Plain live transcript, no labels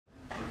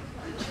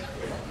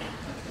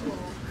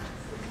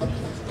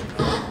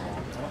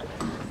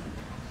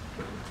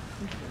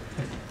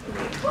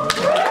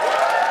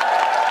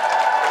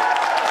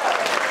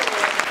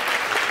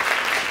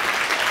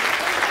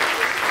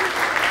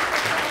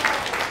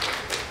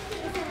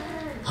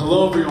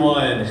Hello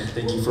everyone,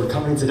 thank you for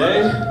coming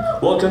today.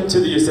 Welcome to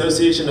the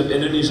Association of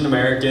Indonesian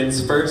Americans'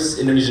 first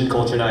Indonesian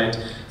Culture Night,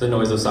 The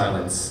Noise of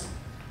Silence.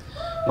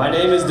 My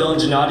name is Dylan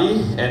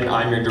Janati, and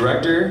I'm your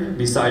director.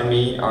 Beside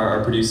me are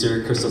our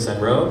producer, Crystal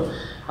Senro,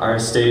 our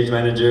stage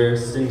manager,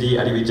 Cindy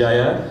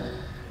Adiwijaya,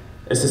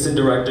 assistant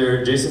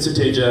director, Jason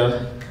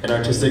Suteja, and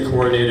artistic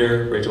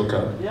coordinator, Rachel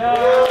Ko.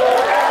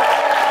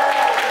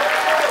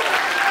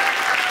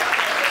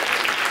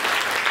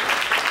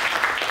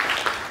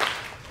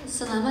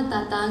 Selamat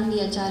datang di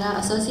acara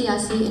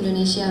Asosiasi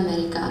Indonesia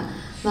Amerika,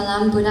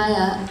 Malam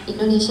Budaya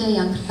Indonesia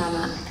yang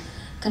pertama.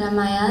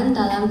 Keramaian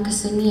dalam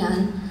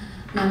kesenian,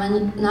 nama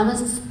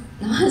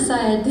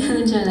saya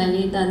Dylan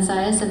Janali dan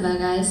saya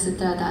sebagai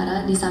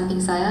sutradara. Di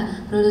samping saya,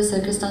 produser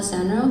Crystal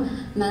Senro,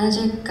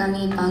 manajer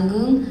kami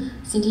panggung,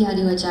 Cindy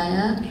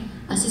Adiwijaya,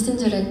 asisten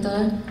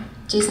direktur,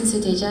 Jason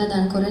Suteja,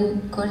 dan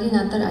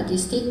koordinator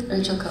artistik,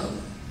 Rachel Ko.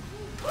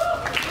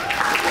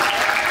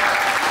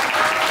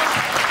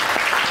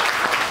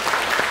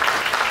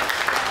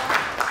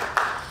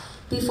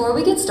 Before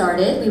we get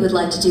started, we would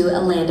like to do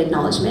a land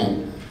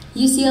acknowledgement.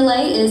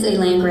 UCLA is a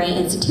land-grant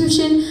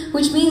institution,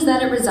 which means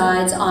that it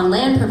resides on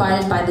land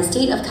provided by the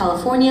state of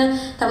California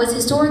that was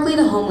historically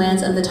the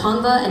homelands of the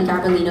Tongva and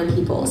Gabrielino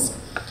peoples.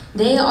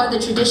 They are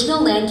the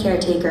traditional land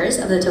caretakers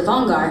of the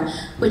Tovangar,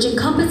 which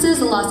encompasses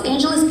the Los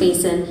Angeles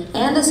Basin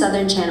and the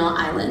Southern Channel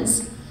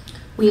Islands.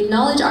 We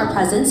acknowledge our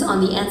presence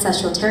on the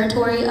ancestral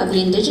territory of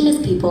the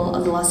indigenous people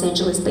of the Los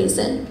Angeles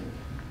Basin.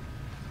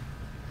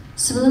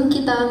 Sebelum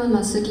kita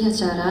memasuki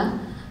acara,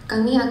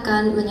 kami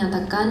akan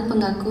menyatakan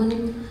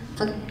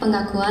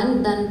pengakuan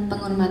dan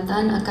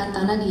penghormatan akan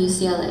tanah di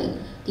UCLA,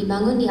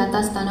 dibangun di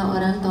atas tanah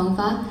orang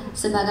Tongva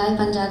sebagai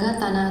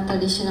penjaga tanah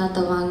tradisional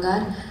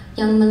Tovangar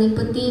yang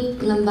meliputi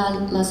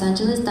lembah Los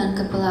Angeles dan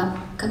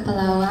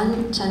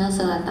Kepulauan Channel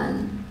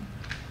Selatan.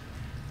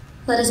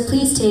 Let us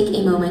please take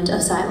a moment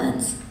of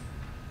silence.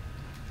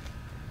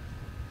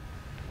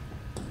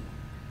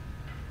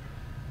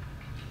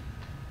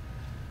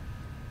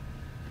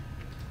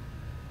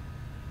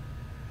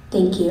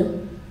 Thank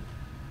you.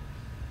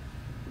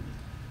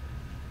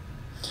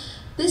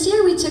 This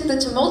year we took the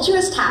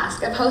tumultuous task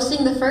of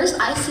hosting the first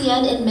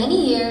ICN in many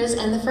years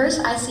and the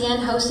first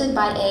ICN hosted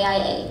by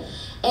AIA.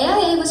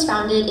 AIA was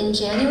founded in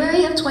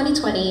January of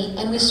 2020,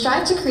 and we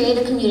strive to create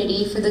a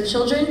community for the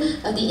children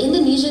of the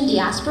Indonesian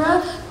diaspora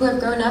who have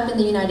grown up in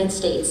the United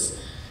States.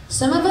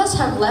 Some of us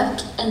have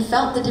left and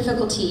felt the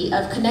difficulty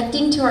of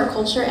connecting to our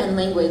culture and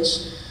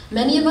language.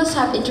 Many of us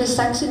have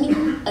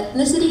intersecting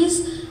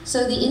ethnicities,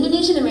 so the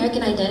Indonesian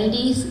American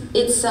identity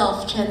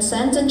itself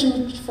transcends and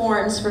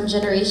transforms from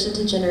generation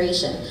to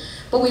generation.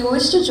 But we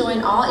wish to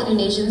join all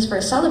Indonesians for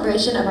a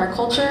celebration of our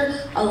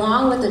culture,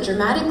 along with a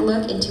dramatic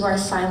look into our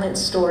silent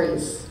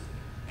stories.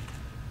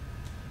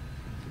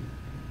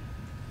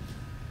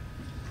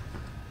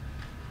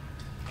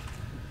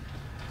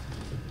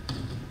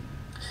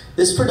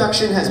 This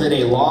production has been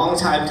a long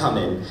time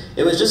coming.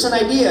 It was just an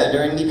idea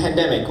during the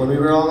pandemic when we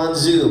were all on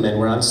Zoom and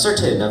were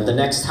uncertain of the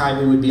next time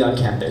we would be on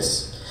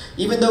campus.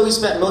 Even though we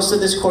spent most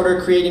of this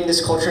quarter creating this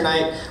culture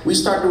night, we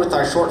started with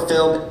our short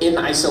film, In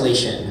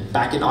Isolation,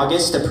 back in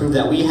August to prove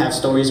that we have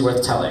stories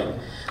worth telling.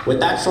 With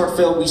that short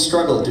film, we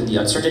struggled through the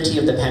uncertainty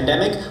of the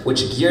pandemic,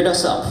 which geared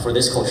us up for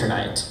this culture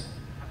night.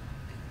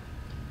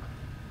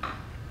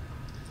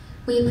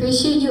 We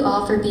appreciate you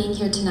all for being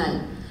here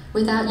tonight.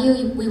 Without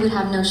you, we would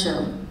have no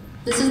show.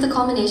 This is the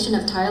culmination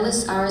of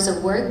tireless hours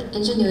of work,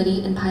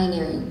 ingenuity, and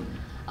pioneering.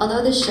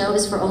 Although this show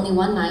is for only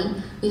one night,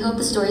 we hope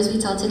the stories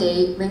we tell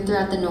today ring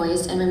throughout the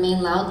noise and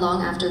remain loud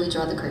long after we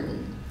draw the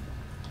curtain.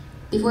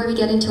 Before we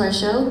get into our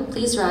show,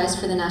 please rise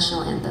for the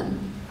national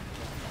anthem.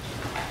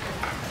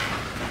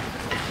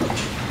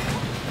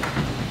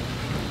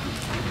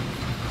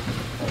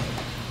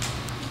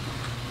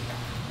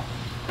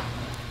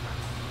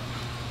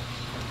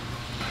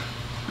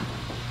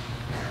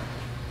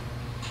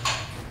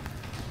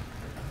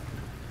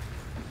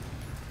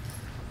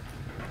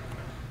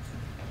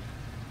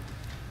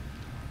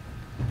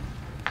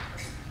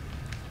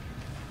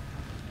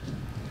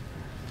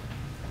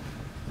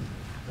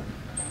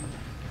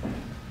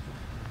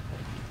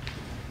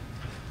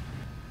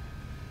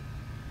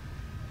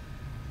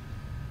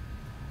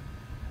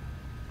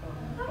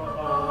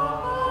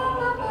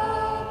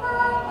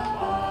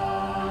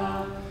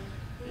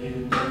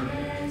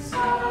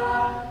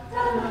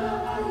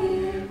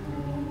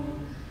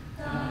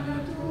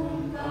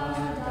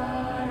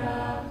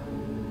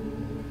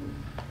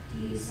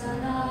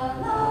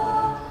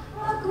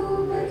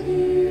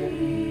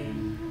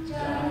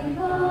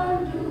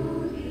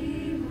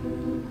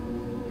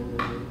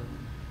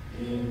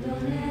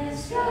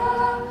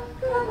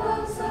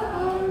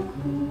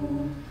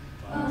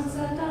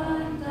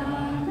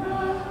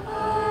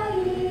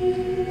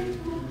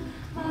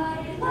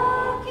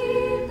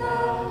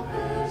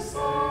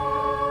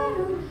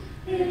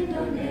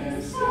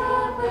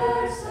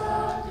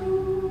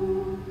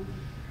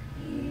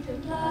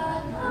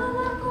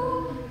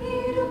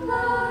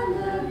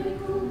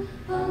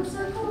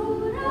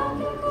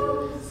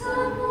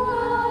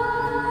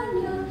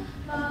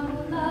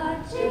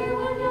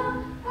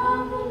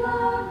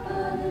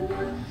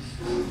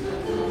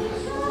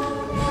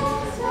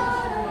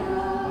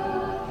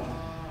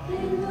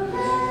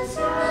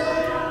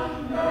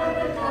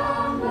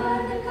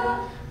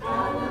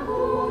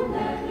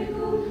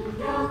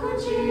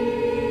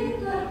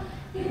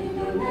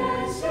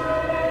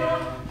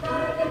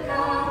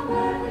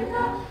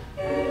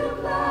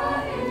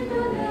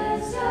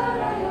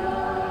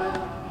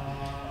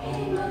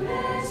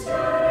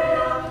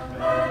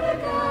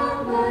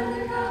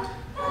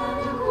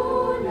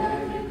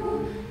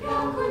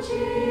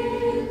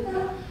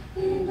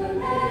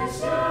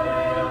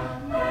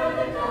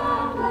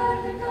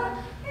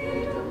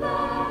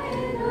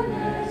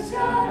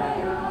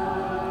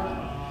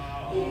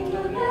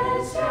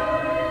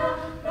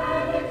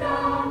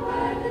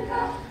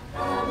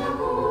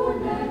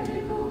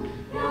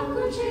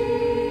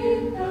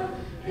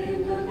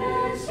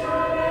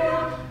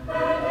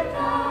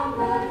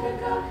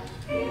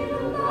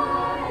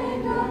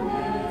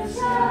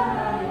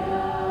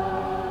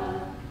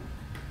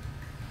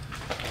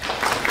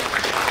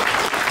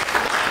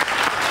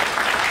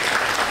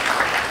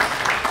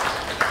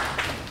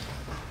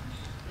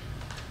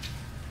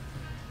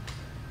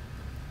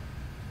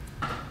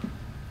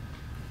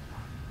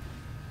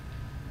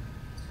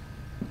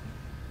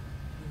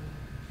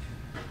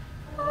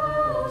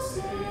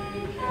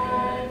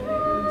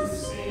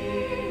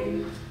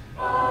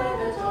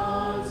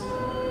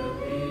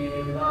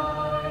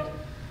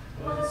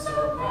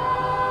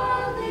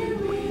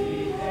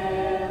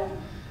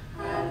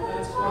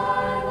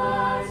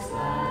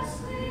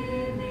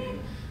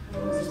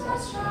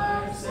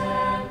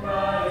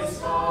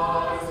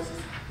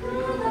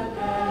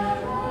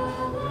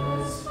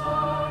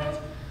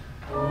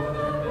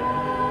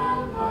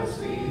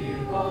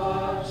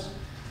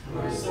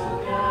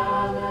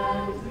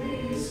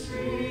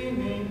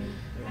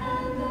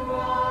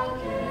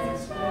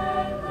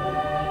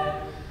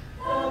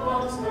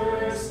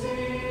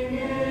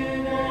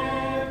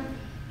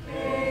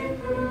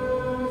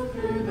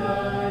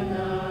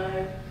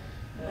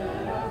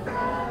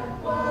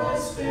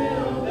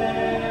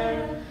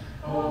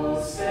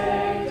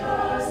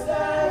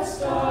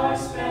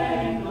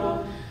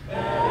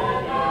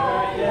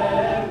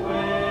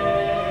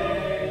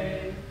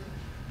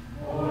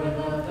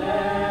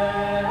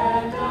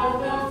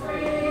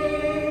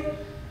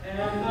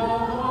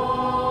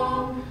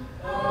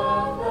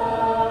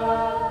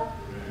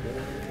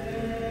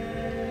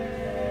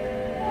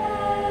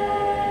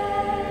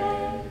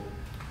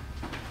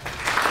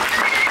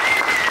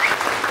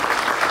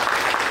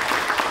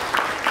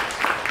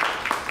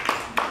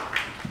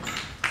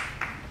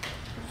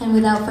 And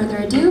without further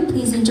ado,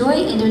 please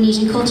enjoy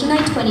Indonesian Culture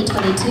Night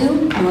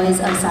 2022, Noise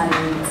of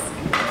Silence.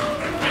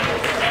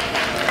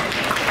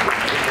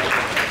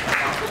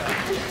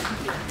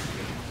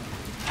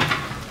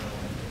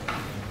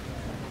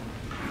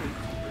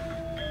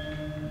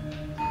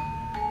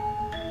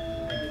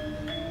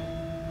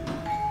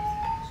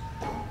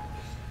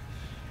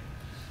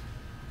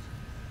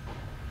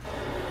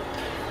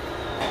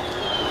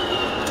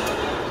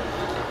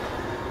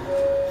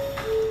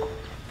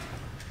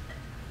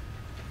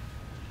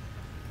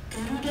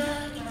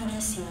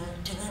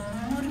 Dengan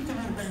nomor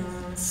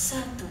penerbangan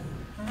 109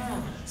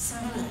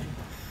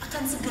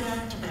 akan segera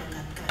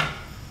diberangkatkan.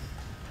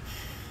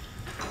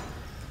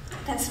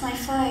 That's my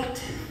flight.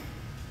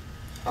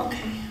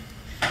 Okay.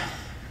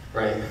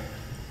 Right.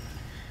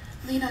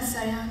 Lina,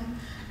 sayang,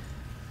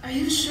 are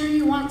you sure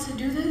you want to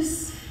do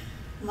this?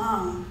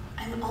 Mom,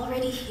 I'm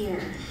already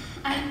here.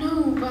 I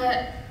know,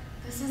 but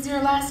this is your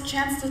last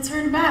chance to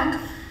turn back.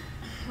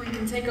 We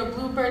can take a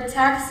Bluebird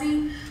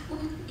taxi,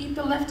 eat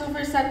the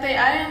leftover satay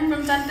ayam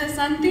from Tante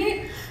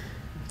Santi.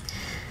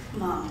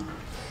 Mom,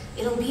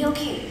 it'll be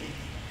okay.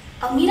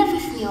 I'll meet up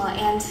with Mila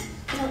and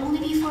it'll only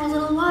be for a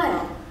little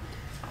while.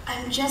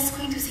 I'm just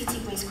going to see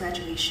Tikwe's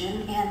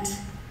graduation and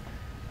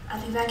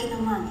I'll be back in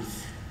a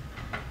month.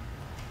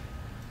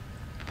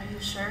 Are you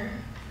sure?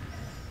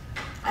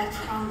 I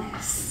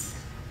promise.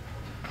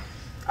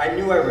 I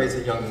knew I raised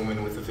a young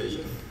woman with a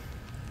vision.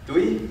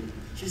 Dewey,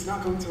 she's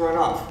not going to run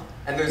off.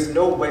 And there's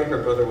no way her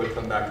brother would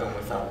come back home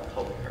without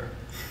helping her.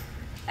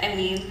 I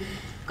mean,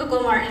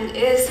 Coco Martin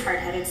is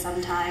hard-headed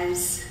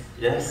sometimes.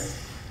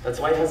 Yes, that's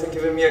why he hasn't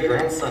given me a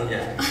grandson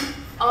yet.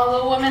 All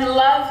the women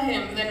love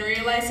him, then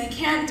realize he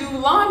can't do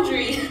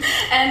laundry,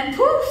 and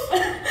poof,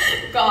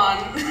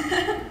 gone.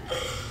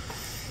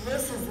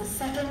 This is the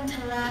second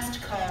to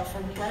last call for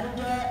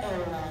Garuda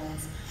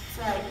Airlines,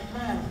 flight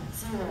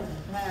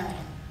 109.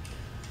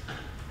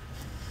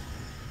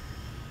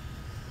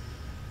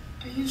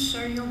 Are you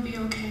sure you'll be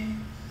okay?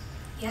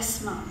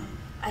 Yes, Mom,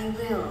 I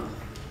will.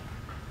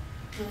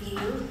 Will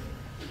you?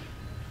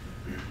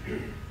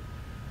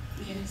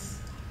 Yes.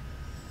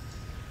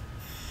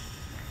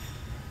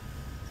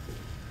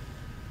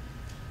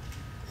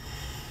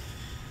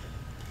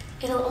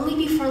 It'll only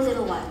be for a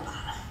little while,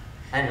 Pa.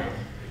 I know.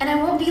 And I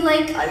won't be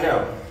like... I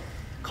know.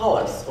 Call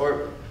us,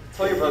 or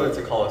tell your brother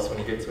to call us when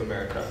you get to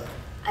America.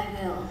 I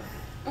will.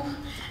 Oh,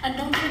 and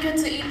don't forget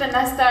to eat the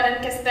nastar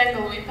and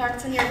castangle we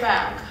packed in your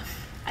bag.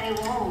 I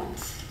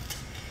won't.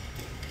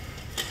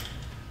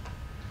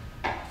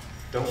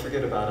 Don't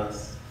forget about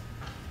us.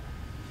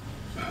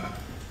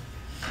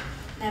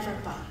 Never,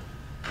 Pa.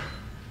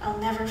 I'll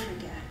never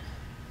forget.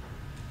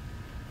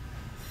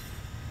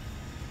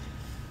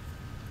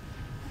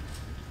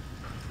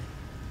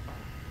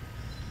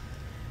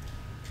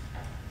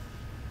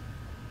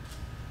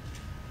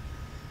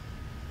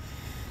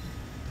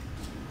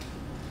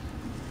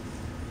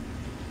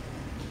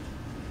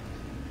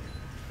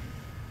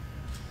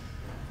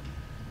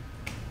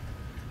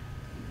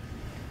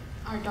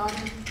 Our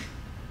daughter.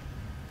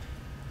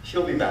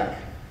 She'll be back.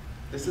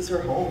 This is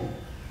her home.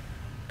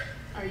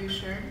 Are you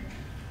sure?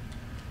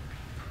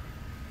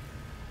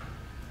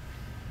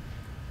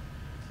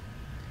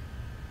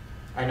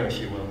 I know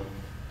she will.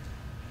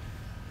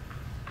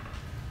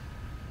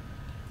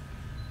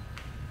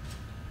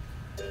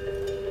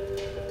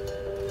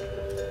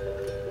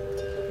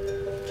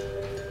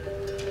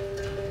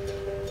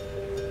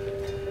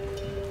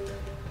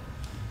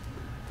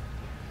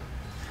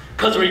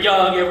 Cause we're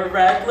young and we're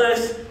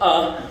reckless,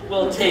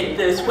 we'll take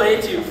this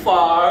way too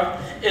far.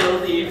 It'll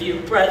leave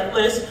you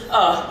breathless,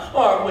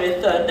 or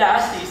with a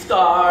nasty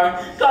scar.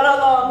 Got a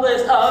long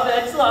list of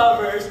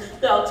ex-lovers,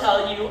 they'll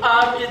tell you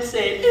I'm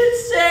insane,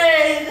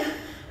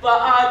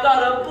 but I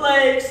got a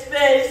blank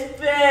space,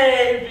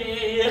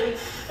 baby.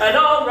 And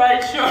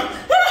alright, sure.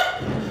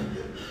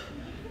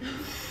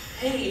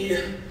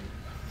 Hey,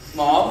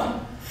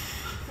 Mom.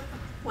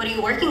 What are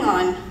you working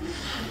on?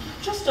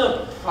 Just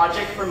a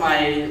project for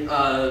my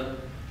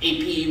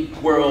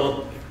AP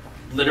World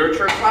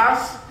Literature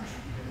class.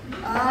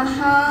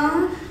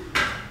 Uh-huh.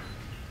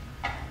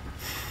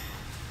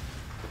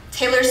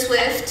 Taylor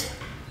Swift,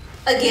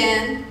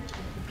 again.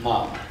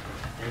 Mom,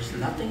 there's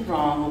nothing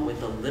wrong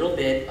with a little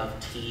bit of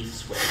T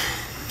Swift.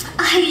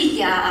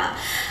 Yeah.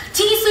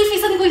 T Swift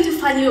isn't going to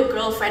find you a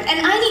girlfriend,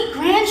 and I need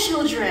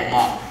grandchildren.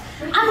 Mom.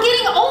 I'm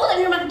getting old and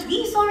you're about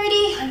dweebs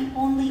already. I'm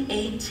only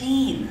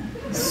 18.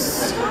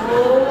 So,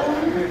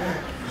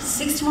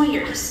 60 more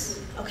years,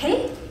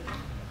 okay?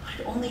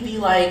 I'd only be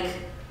like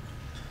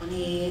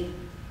 20,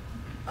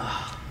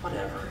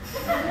 whatever.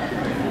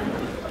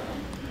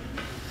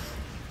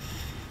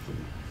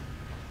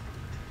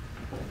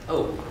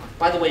 Oh,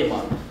 by the way,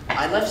 Mom,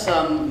 I left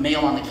some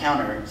mail on the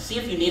counter. See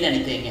if you need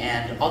anything,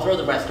 and I'll throw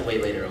the rest away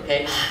later,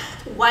 okay?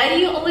 Why do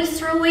you always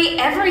throw away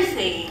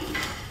everything?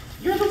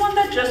 You're the one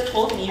that just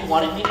told me you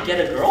wanted me to get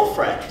a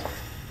girlfriend.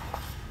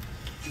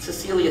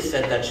 Cecilia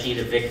said that she'd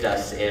evict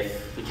us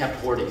if we kept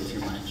hoarding too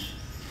much.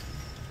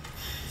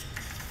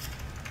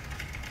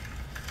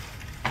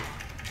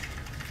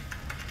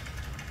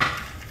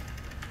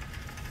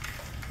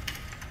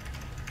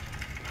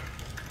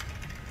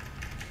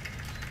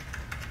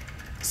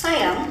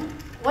 Sayang,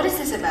 what is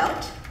this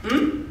about?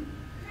 Hmm?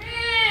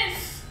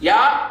 Chris!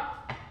 Yeah?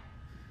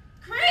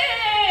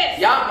 Chris!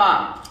 Yeah,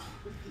 Mom.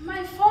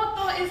 My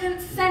photo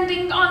isn't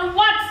sending on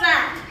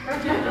WhatsApp.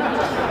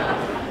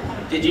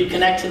 Did you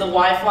connect to the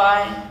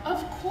Wi-Fi?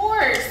 Of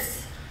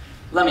course.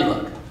 Let me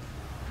look.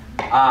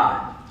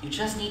 You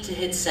just need to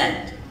hit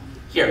send.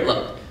 Here,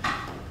 look.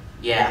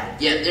 Yeah,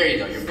 there you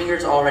go. Your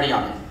finger's already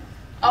on it.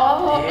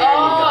 Oh, There you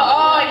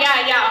go.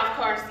 yeah, of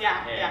course,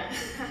 yeah.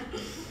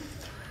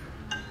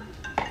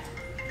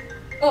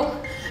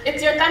 Oh,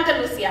 it's your Tante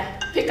Lucia.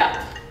 Pick up.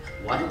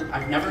 What?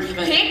 I've never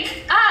even...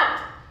 Pick up!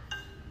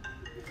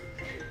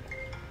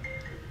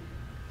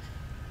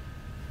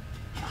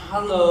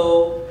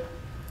 Halo.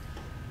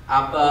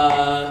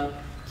 Apa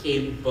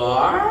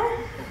Akbar?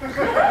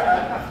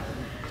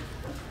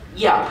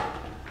 Yeah.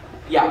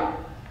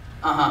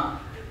 Uh-huh.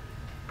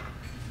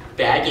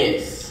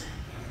 Baggage.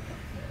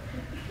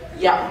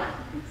 Yeah.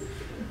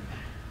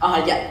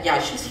 Yeah,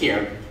 she's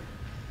here.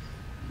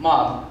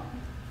 Mom,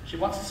 she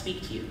wants to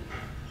speak to you.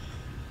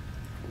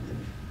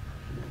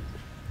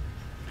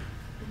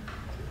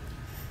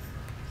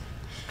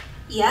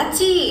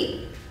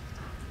 Yati.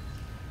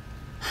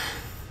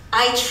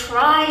 I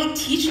tried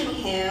teaching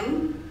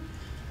him.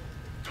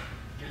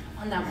 You're the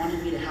one that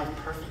wanted me to have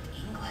perfect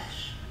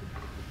English.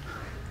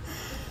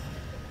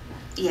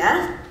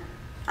 Yeah?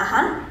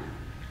 Uh-huh.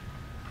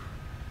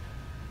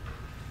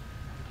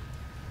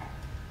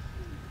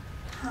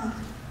 Huh.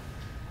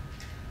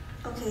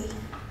 Okay.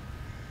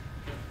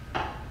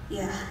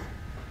 Yeah.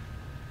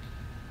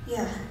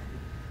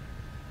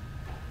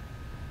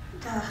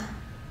 Duh.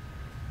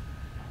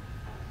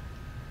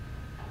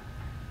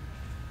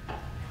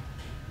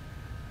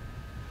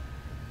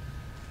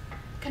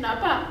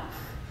 Kenapa?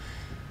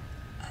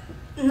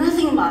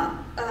 Nothing, Ma.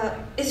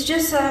 It's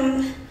just,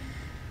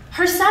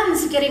 her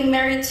son's getting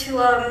married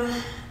to,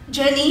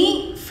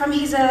 Jenny from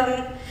his,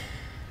 SMA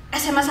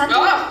 1.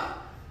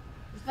 Oh,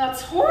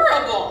 that's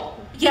horrible.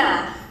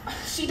 Yeah.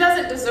 She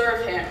doesn't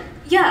deserve him.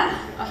 Yeah.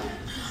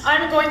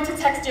 I'm going to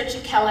text your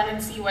Capella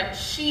and see what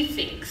she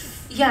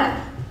thinks.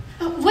 Yeah.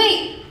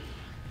 Wait!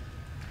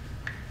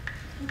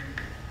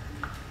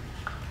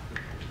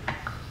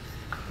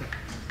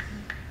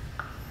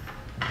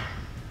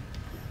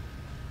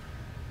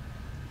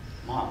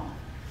 Mom,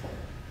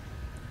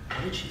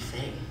 what did she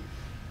say?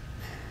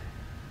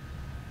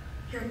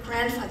 Your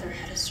grandfather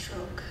had a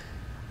stroke.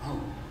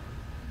 Oh.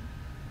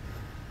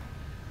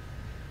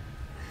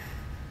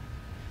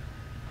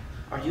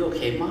 Are you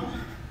okay, Mom?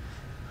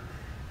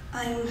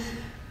 I'm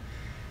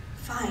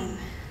fine.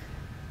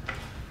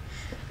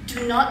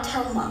 Do not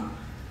tell Mom.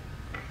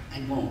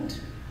 I won't,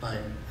 but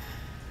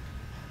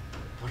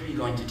what are you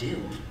going to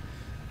do?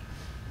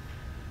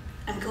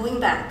 I'm going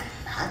back.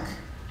 Back?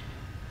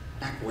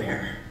 Back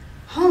where?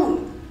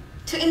 Home.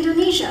 To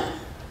Indonesia.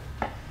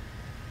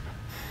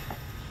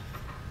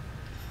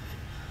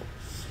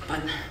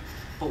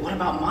 But what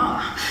about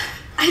Ma?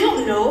 I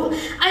don't know.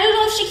 I don't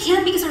know if she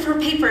can because of her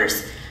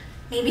papers.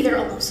 Maybe they're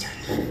almost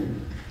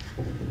done.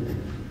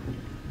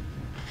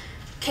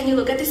 Can you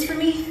look at this for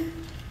me?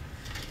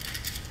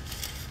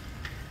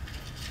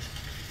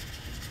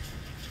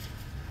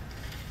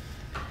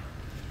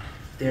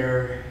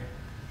 They're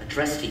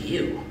addressed to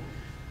you.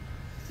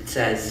 It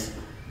says,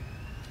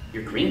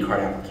 your green card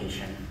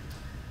application,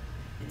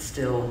 it's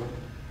still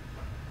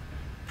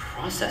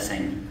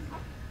processing.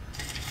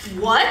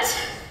 What?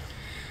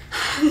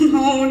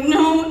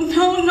 No.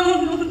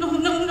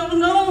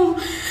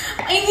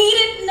 I need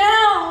it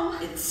now.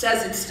 It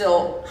says it's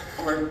still,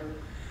 or,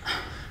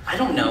 I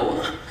don't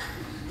know.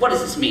 What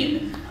does this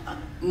mean?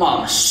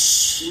 Mom,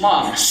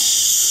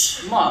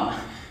 Mom,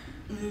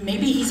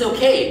 maybe he's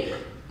okay.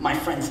 My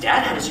friend's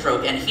dad had a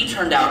stroke and he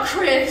turned out—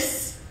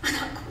 Chris,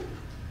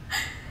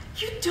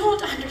 you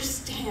don't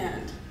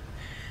understand.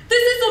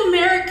 This is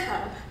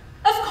America.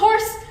 Of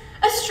course,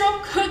 a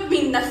stroke could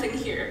mean nothing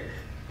here.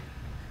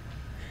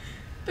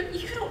 But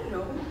you don't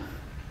know.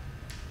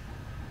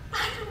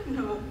 I don't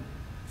know.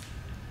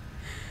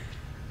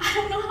 I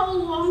don't know how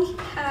long he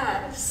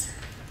has.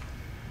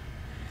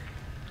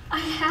 I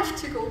have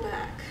to go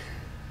back.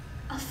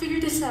 I'll figure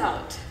this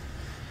out.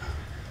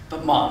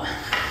 But Mom,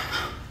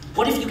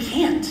 what if you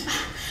can't?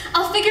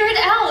 I'll figure it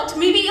out.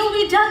 Maybe it'll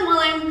be done while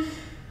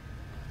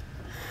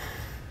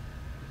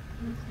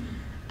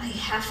I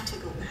have to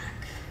go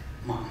back.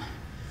 Mom,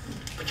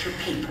 but your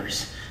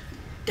papers,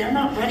 they're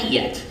not ready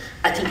yet.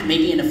 I think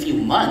maybe in a few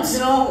months.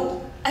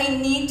 No, I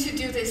need to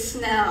do this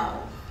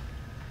now.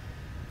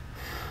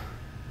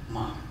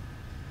 Mom,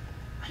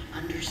 I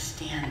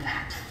understand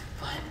that,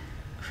 but—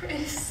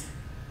 Chris,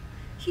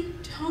 you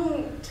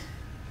don't.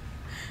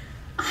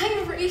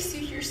 I raised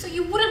you here so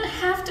you wouldn't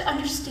have to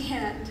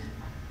understand.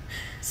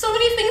 So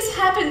many things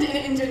happened in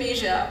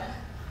Indonesia.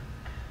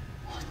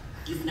 Well,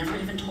 you've never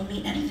even told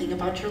me anything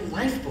about your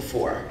life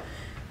before.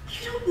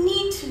 You don't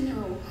need to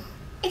know.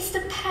 It's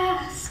the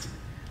past.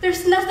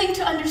 There's nothing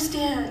to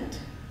understand.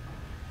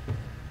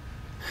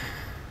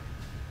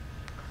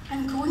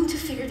 I'm going to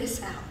figure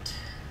this out.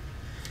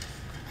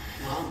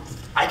 Well,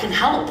 I can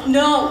help.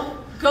 No,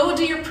 go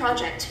do your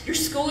project. Your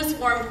school is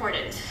more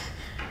important.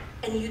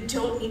 And you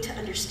don't need to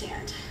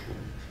understand.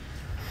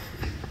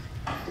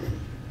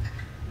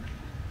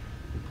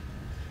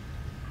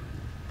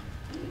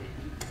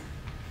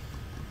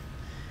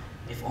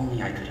 If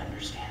only I could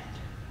understand.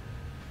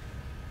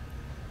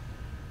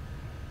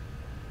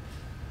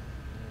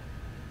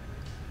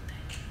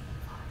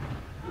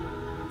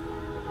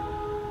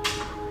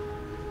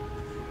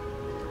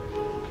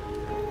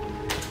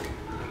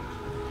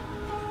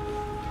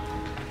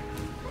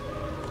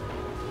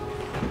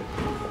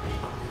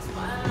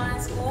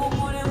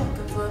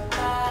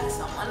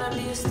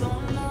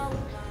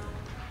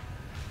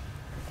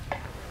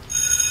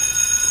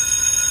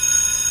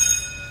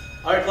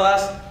 Alright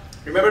class,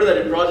 remember that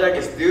your project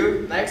is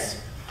due next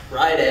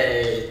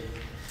Friday.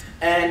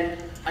 And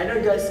I know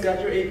you guys got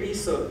your AP,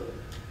 so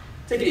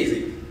take it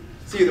easy.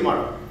 See you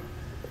tomorrow.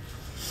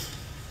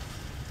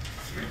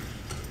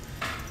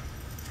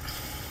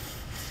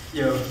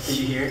 Yo, did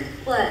you hear?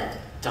 What?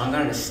 Don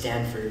got into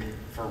Stanford.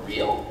 For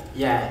real?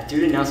 Yeah,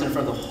 dude announced it in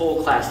front of the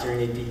whole class during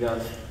AP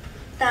Gov.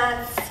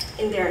 That's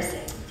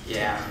embarrassing.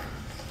 Yeah.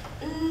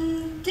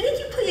 Didn't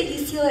you put your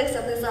UCLA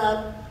acceptance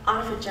up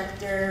on a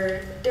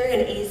projector during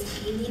an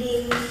ASP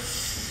meeting?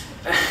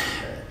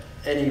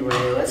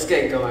 Anyway, let's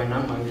get going.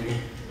 I'm hungry.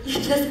 You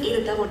just ate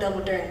a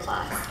double-double during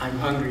class. I'm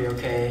hungry,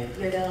 okay?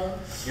 Weirdo.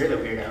 You're the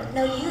weirdo.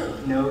 No, you.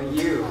 No,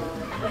 you.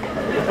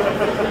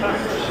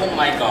 Oh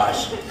my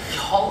gosh.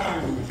 Y'all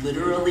are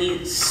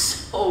literally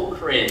so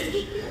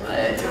cringe.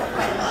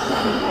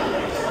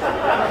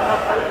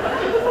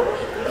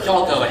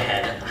 Y'all go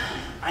ahead.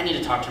 I need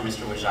to talk to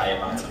Mr. Wajai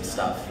about some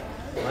stuff.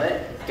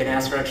 What? Gonna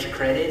ask for extra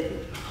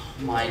credit?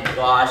 Oh my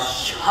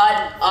gosh,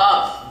 shut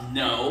up!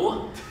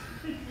 No.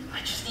 I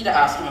just need to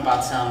ask him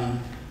about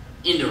some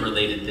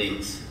Indo-related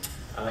things.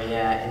 Oh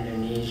yeah,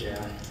 Indonesia.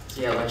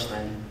 See you at lunch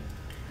then.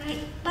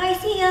 Alright, bye,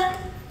 see ya.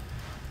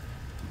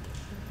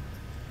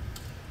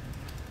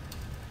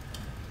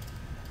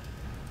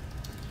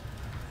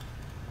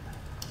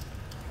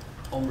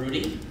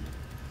 Rudy?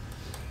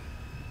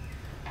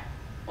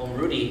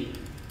 Rudy?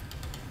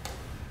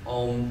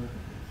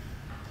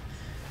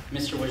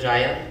 Mr.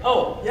 Wajaya?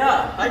 Oh,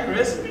 yeah. Hi,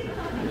 Chris.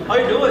 How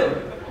you doing?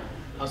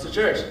 How's the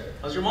church?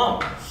 How's your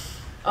mom?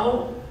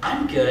 Oh,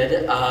 I'm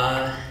good.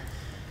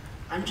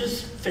 I'm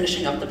just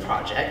finishing up the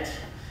project.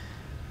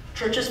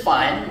 Church is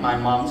fine. My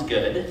mom's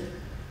good.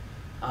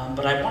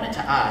 But I wanted to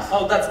ask.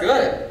 Oh, that's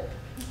good.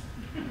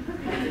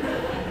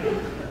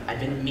 I've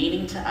been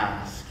meaning to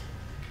ask.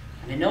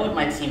 And I know it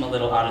might seem a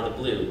little out of the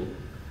blue,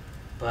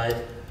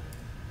 but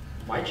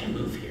why'd you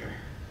move here?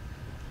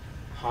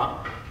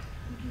 Huh?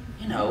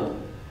 You know,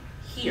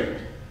 here.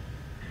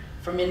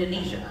 From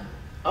Indonesia.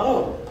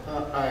 Oh,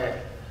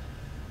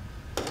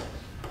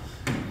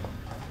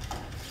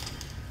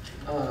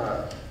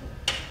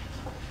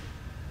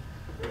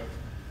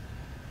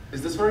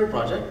 is this for your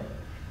project?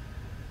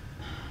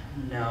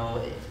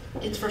 No,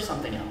 it's for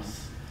something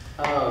else.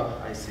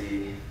 Oh, I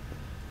see.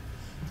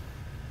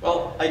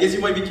 Well, I guess you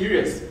might be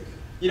curious.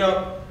 You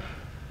know,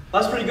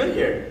 life's pretty good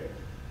here.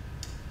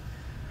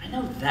 I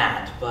know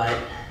that, but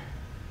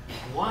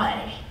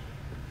why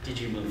did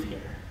you move here?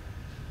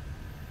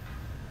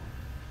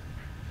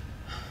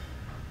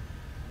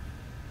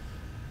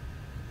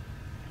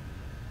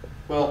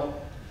 Well,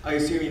 I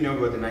assume you know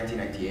about the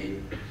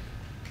 1998.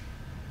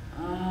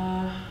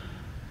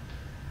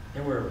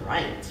 There were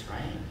riots,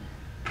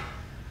 right?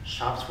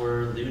 Shops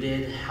were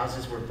looted,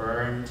 houses were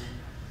burned.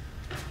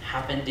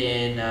 Happened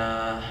in,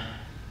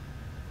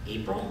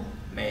 April?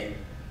 May.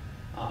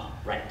 Oh,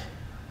 right.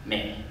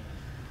 May.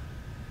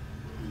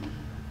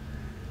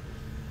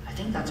 I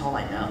think that's all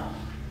I know.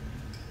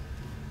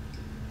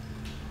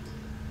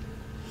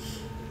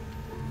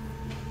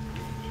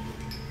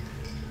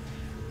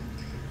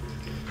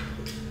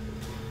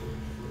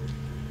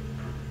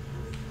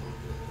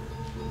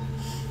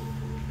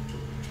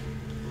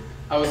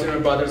 I was in my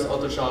brother's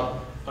auto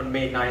shop on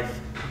May 9th,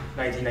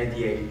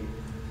 1998.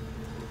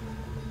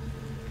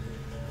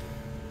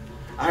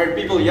 I heard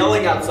people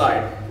yelling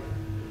outside.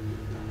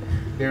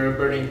 They were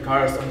burning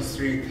cars on the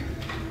street.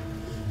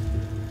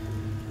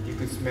 You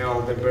could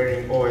smell the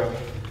burning oil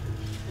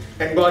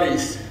and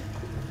bodies.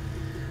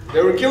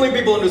 They were killing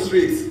people on the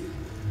streets.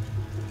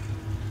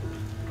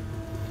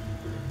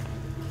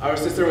 Our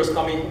sister was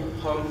coming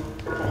home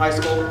from high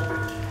school,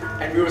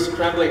 and we were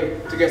scrambling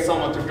to get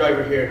someone to drive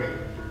her here.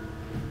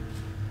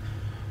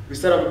 We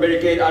set up a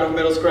barricade out of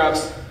metal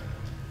scraps.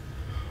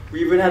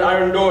 We even had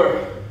iron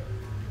door.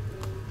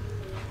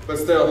 But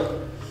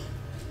still,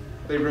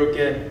 they broke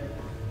in.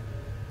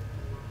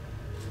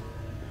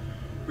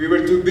 We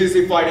were too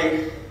busy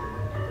fighting.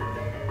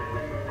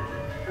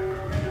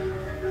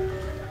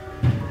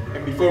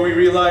 And before we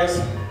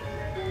realized,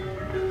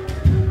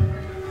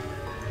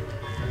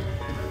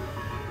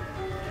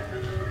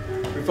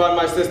 we found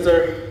my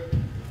sister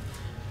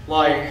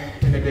lying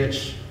in a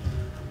ditch.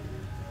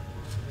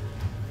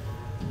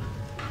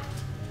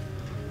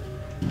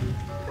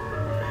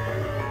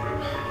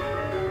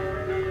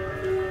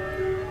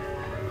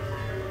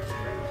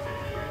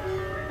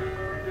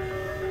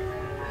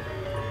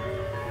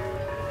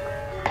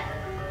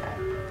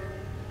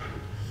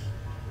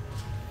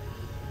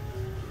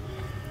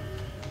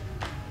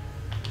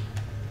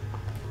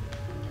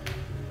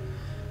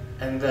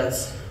 And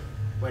that's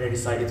when I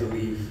decided to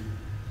leave.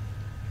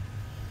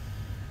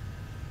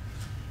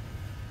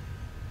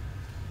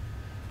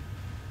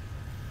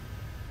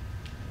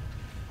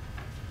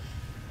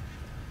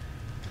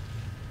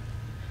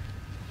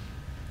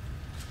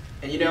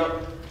 And you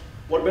know,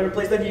 what better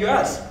place than the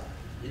US?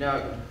 You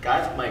know,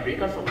 got my green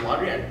card from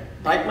laundry and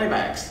packed my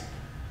bags.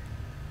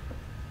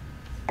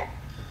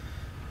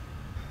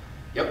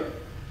 Yep.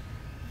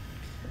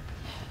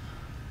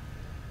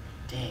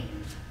 Dang,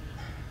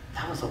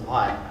 that was a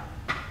lot.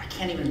 I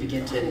can't even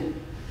begin to...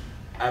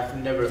 I've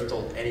never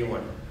told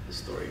anyone the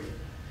story.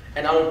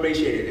 And I would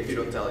appreciate it if you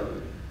don't tell it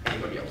to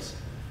anybody else.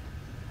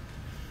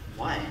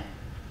 Why?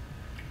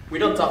 We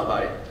don't talk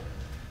about it.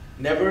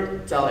 Never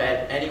tell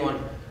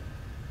anyone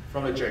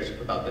from the church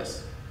about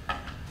this.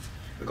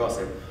 The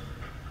gossip.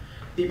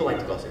 People like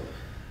to gossip.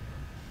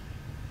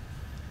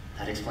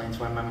 That explains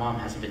why my mom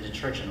hasn't been to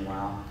church in a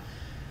while.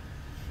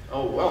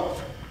 Oh, well.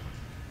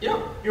 You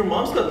know, your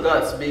mom's got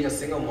guts being a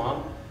single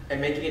mom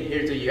and making it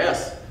here to the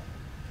US.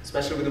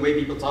 Especially with the way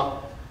people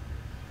talk.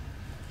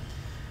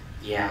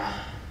 Yeah.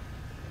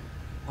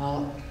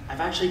 Well, I've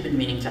actually been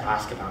meaning to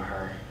ask about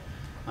her.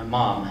 My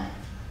mom.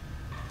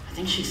 I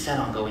think she's set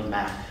on going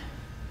back.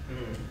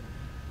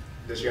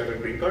 Does she have a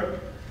green card?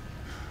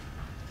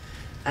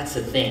 That's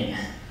the thing.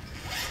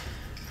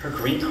 Her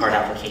green card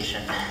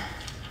application.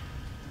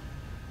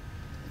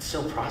 It's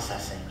still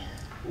processing.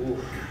 Ooh,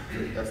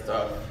 that's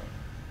tough.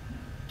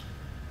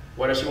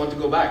 Why does she want to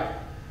go back?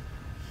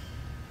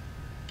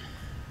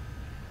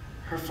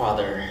 Her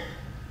father,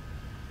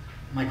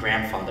 my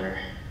grandfather,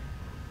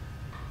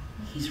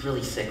 he's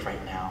really sick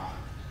right now.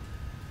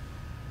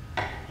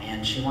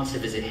 And she wants to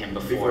visit him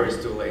before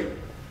it's too late.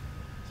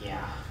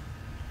 Yeah.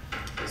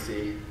 I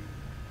see.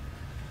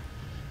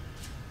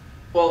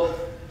 Well,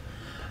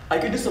 I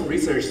could do some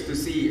research to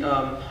see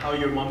how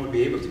your mom would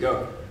be able to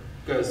go.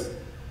 Because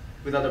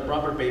without the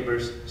proper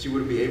papers, she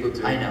wouldn't be able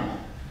to. I know.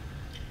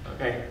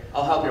 Okay,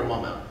 I'll help your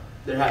mom out.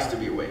 There has to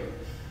be a way.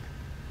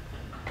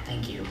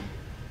 Thank you.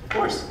 Of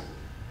course.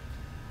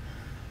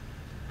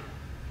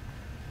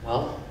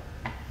 Well,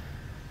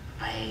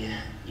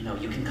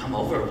 you can come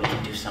over, we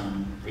can do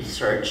some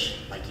research,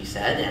 like you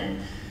said,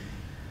 and,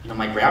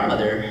 my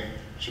grandmother,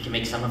 she can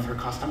make some of her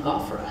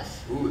kastanggal for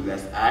us. Ooh,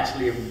 that's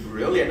actually a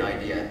brilliant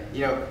idea.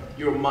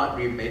 Your mom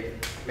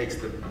makes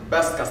the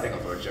best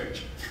kastanggal for a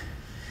church.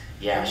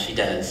 Yeah, she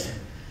does.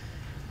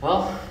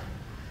 Well,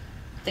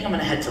 I think I'm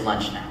gonna head to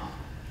lunch now.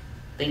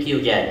 Thank you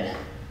again,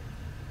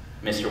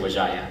 Mr.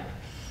 Wijaya.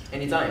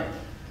 Anytime.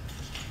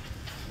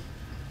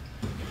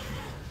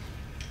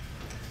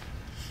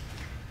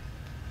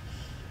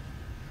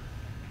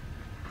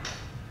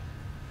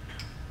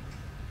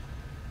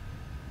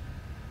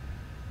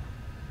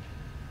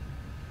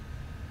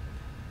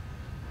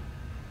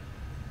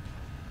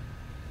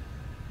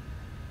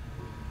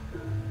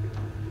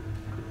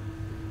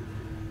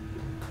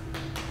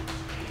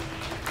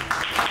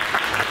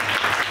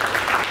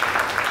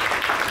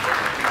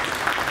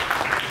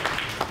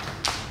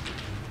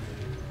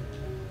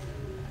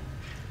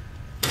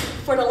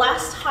 For the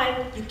last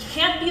time, you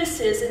can't be a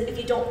citizen if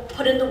you don't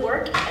put in the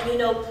work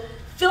and,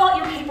 fill out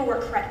your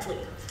paperwork correctly.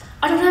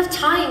 I don't have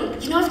time.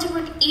 I have to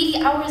work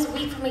 80 hours a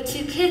week for my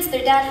 2 kids.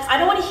 Their dad is... I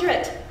don't want to hear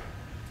it.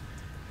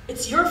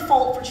 It's your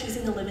fault for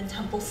choosing to live in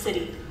Temple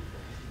City.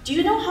 Do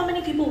you know how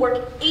many people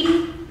work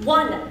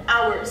 81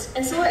 hours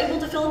and still are able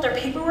to fill out their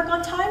paperwork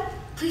on time?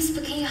 Please,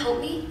 but can you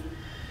help me?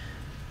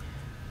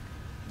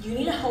 You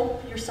need to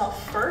help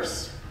yourself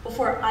first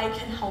before I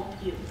can help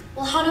you.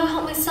 Well, how do I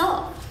help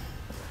myself?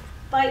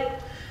 By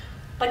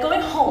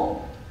going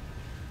home,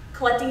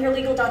 collecting your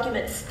legal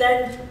documents,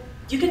 then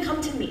you can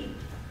come to me.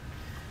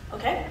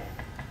 Okay?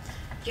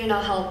 You're no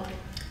help.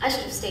 I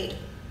should have stayed.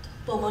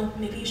 Well,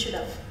 maybe you should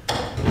have.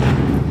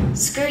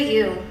 Screw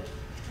you.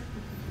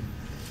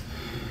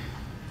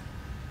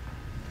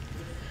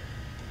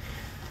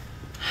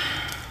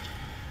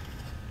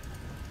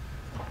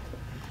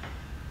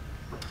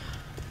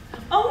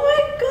 Oh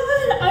my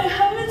god, I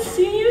haven't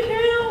seen you here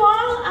in a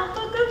while.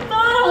 Apa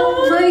kabar?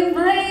 Oh,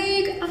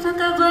 baik-baik. Apa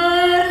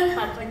kabar?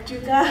 Baik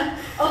juga.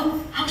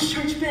 Oh, how's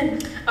church been?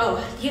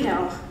 Oh,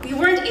 we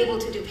weren't able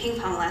to do ping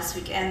pong last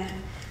weekend.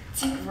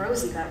 Zeke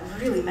Rosie got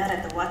really mad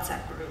at the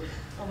WhatsApp group.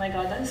 Oh my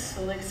god, that's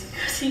so like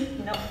secrecy.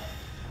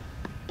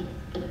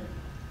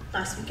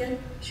 Last weekend,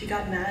 she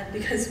got mad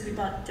because we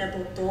bought Teh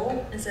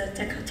Botol instead of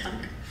Teh Botol.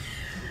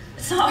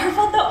 It's not our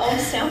fault that Om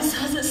Sam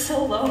sells it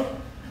so low.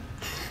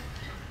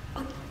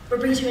 What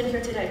brings you in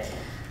here today?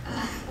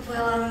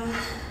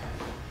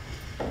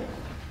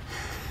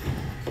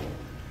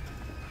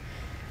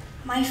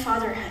 My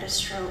father had a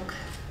stroke.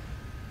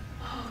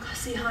 Oh,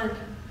 kasihan.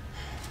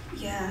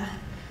 Yeah,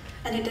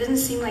 and it doesn't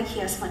seem like he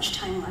has much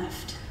time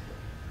left.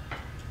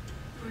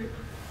 Where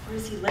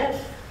does he live?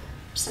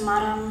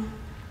 Semarang.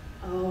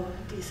 Oh,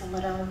 di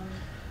Semarang.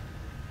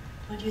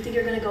 When do you think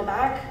you're gonna go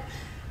back?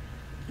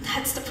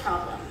 That's the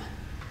problem.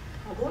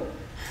 Problem?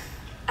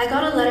 I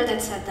got a letter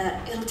that said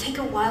that it'll take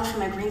a while for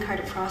my green card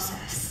to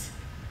process.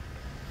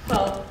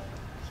 Well,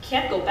 you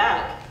can't go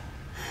back.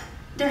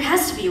 There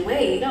has to be a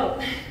way. No.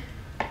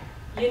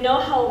 You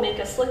know how it'll make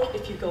us look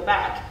if you go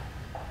back.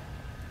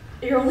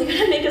 You're only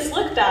gonna make us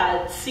look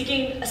bad,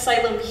 seeking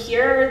asylum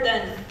here,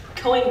 then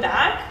going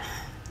back.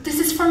 This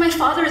is for my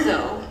father,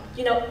 though.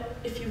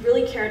 If you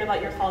really cared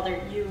about your father,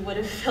 you would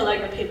have filled out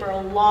your paper a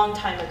long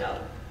time ago.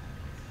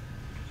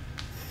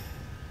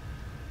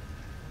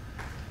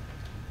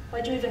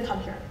 Why'd you even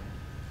come here?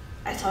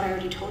 I thought I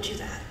already told you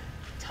that.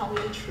 Tell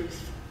me the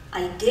truth.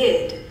 I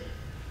did.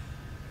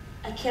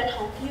 I can't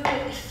help you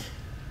if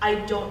I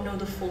don't know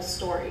the full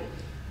story.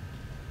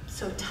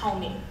 So tell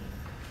me.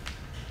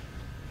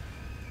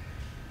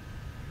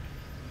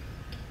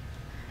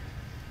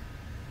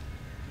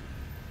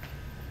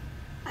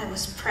 I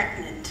was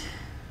pregnant.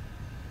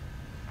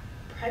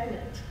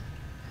 Pregnant?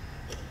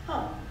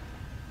 Huh.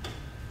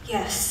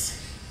 Yes.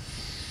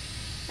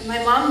 And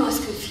my mom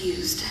was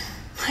confused.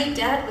 My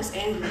dad was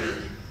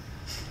angry.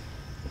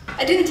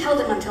 I didn't tell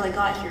them until I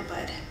got here,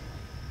 but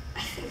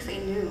I think they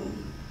knew.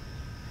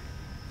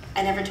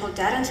 I never told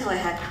Dad until I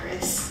had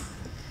Chris.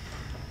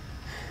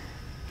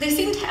 They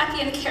seemed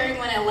happy and caring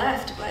when I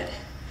left, but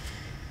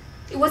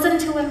it wasn't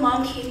until when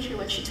Mom came here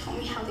when she told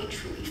me how they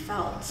truly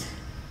felt.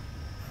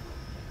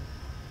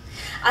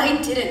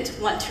 I didn't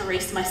want to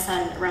raise my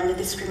son around the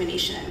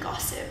discrimination and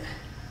gossip.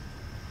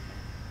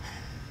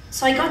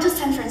 So I got to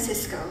San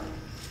Francisco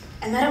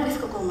and met up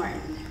with Coco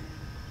Martin.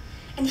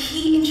 And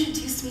he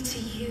introduced me to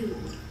you.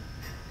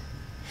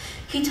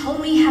 He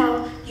told me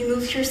how you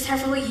moved here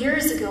several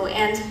years ago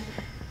and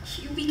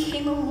you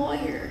became a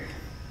lawyer.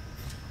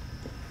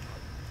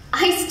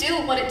 I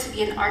still wanted to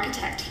be an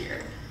architect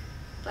here,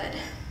 but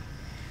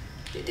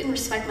they didn't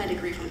respect my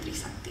degree from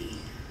Trisakti.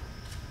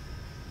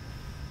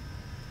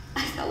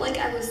 I felt like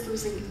I was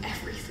losing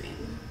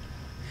everything.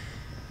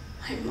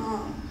 My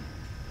mom,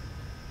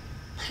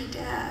 my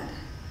dad.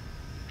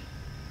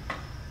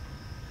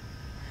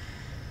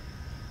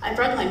 I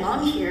brought my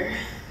mom here,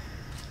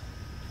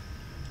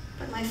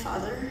 but my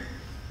father,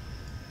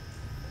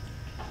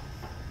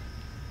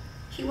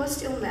 he was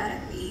still mad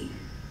at me.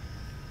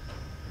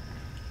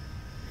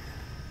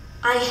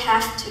 I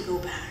have to go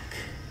back.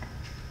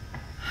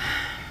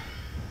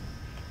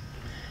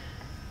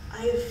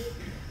 I've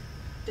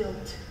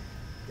built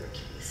your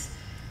case,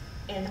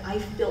 and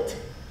I've built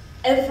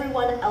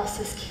everyone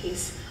else's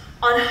case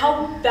on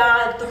how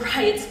bad the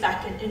riots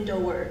back in Indo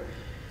were.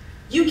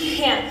 You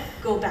can't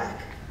go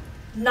back,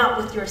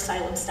 not with your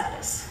asylum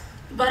status.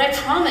 But I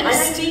promised. And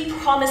I made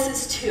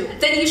promises too.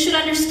 Then you should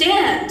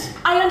understand.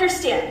 I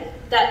understand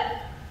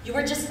that you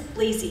were just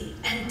lazy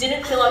and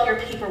didn't fill out your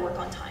paperwork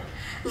on time.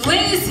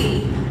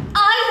 Lazy?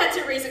 I had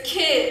to raise a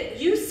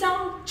kid. You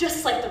sound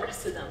just like the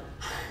rest of them.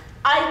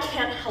 I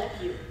can't help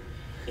you.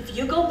 If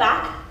you go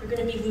back, you're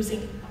gonna be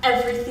losing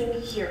everything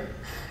here.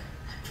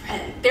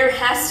 Brent, there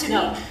has to be.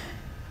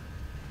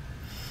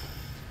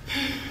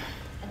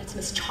 And it's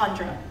Miss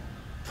Chandra.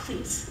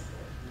 Please,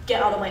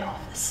 get out of my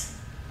office.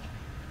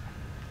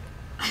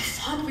 I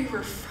thought we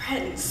were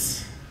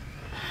friends.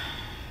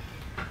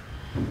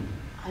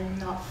 I'm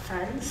not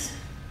friends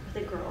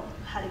with a girl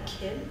who had a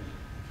kid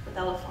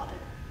without a father.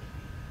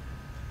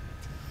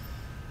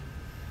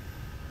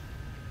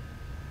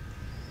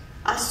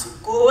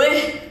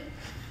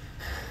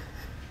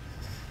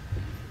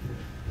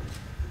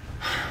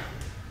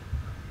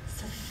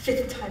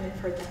 5th time I've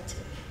heard that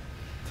today.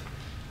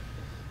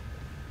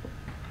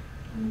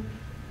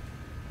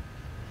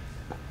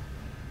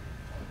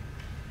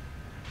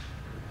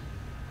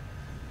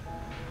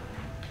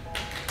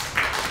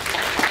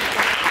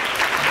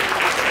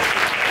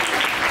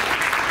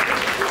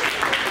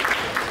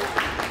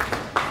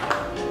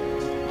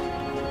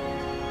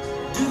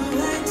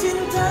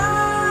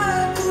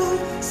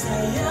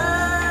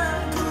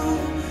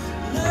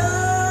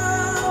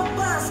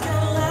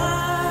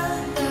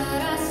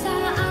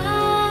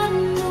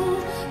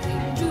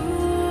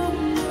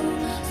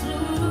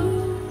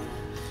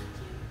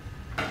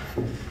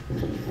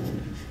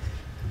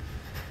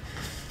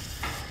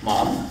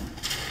 Mom?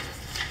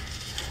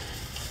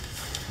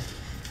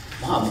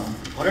 Mom,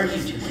 what are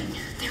you doing?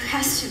 There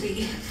has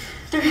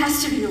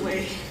to be a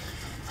way.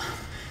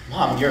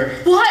 Mom, you're...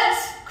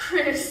 What,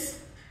 Chris?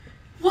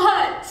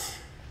 What?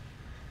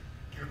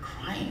 You're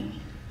crying.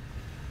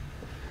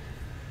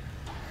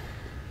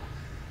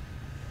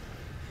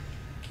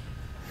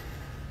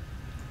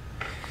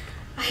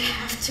 I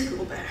have to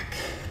go back.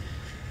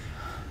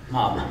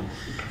 Mom,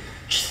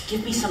 just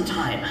give me some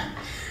time.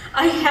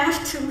 I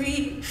have to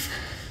leave.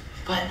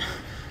 But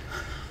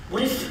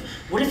what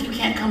if you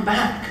can't come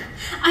back?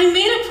 I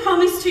made a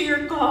promise to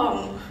your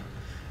gong.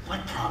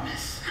 What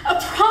promise? A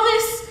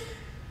promise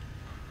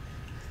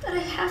that I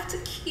have to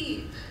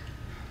keep.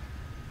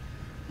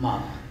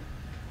 Mom,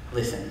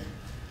 listen.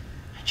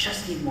 I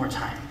just need more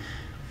time.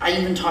 I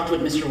even talked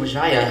with Mr.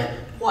 Wijaya.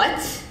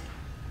 What?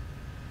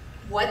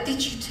 What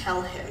did you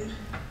tell him?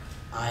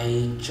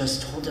 I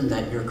just told him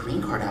that your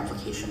green card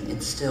application,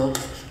 it's still...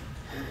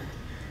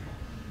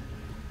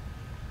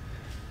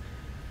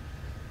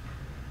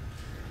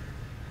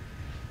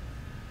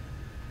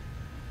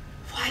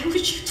 Why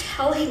would you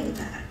tell him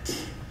that?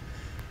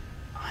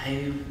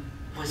 I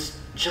was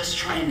just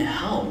trying to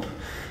help.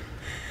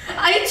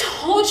 I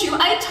told you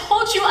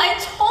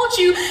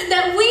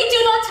that we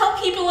do not tell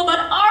people about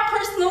our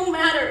personal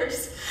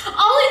matters.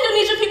 All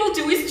Indonesian people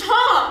do is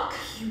talk.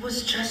 He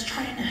was just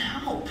trying to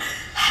help.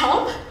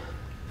 Help?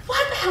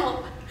 What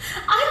help?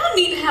 I don't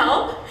need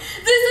help.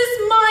 This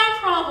is my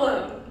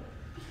problem.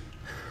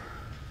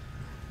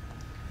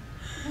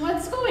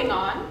 What's going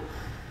on?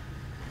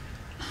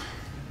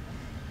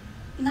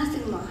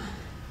 Nothing, Ma.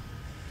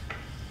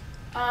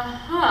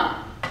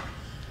 Uh-huh.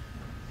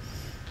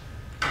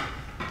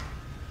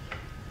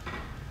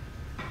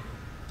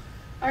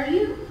 Are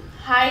you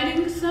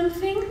hiding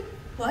something?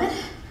 What?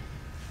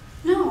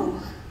 No.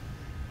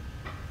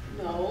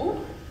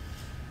 No?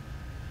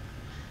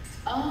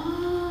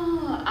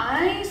 Oh,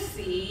 I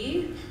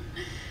see.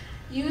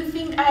 You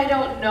think I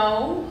don't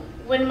know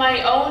when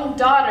my own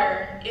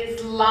daughter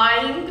is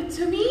lying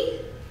to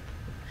me?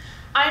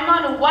 I'm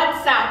on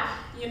WhatsApp,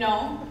 you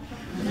know.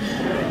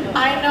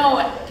 I know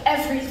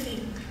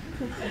everything.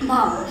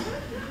 Mom,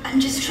 I'm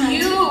just trying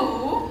to...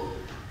 You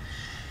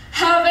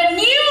have a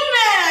new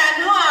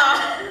man, huh?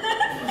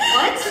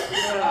 What?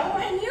 Oh,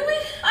 I knew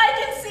it. I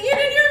can see it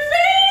in your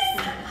face.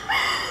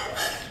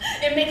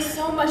 It makes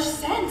so much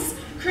sense.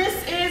 Chris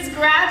is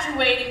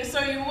graduating,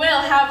 so you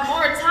will have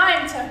more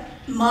time to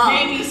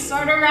maybe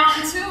sort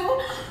around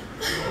too.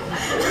 I'm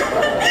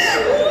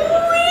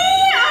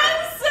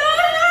so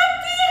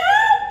happy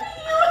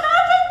you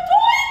have a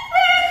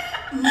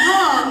boyfriend.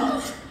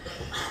 Mom.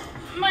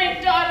 My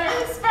daughter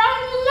has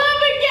found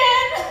love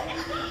again.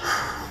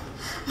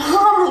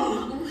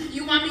 Mom.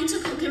 You want me to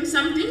cook him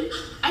something?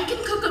 I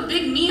can cook a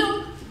big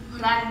meal.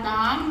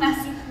 Rendang,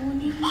 nasi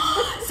kuning,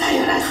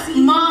 sayur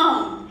asin.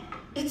 Mom,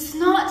 it's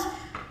not...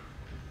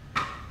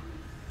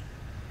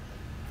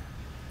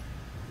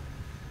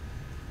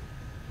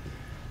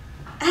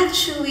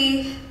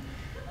 Actually,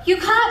 you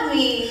caught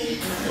me.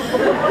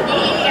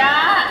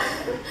 Yeah,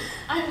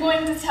 I'm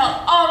going to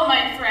tell all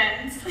my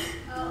friends.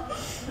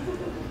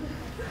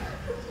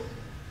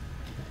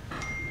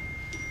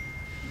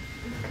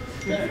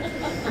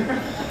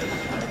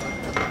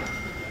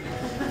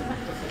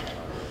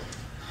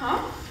 Huh?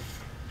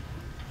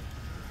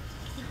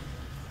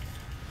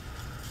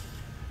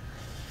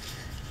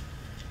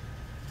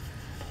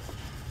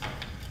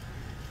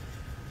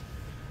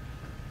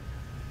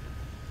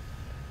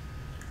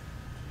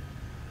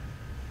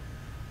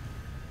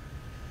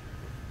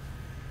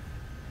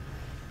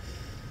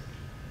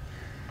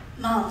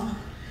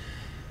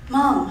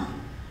 Mom,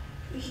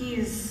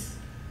 he's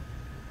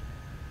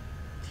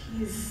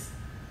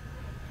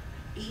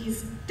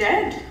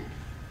dead.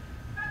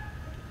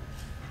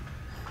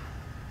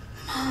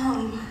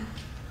 Mom.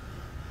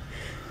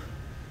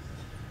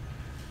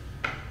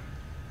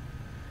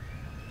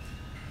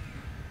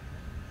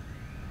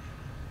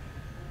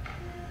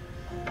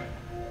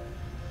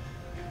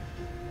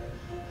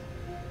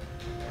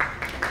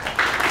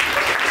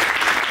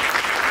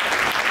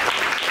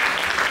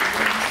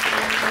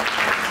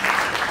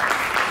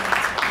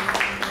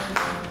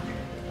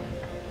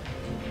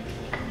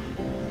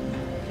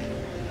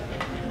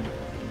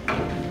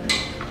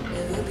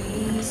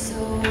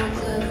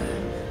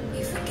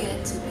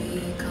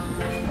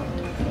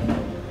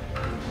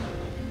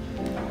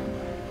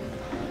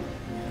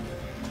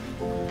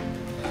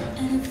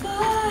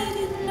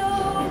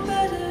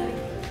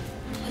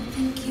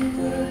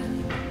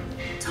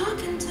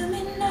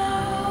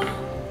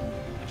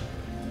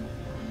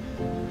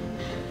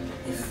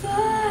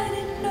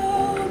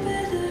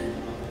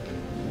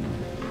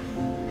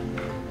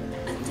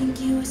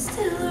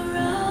 still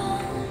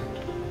around.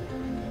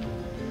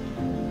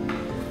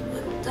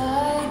 What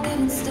died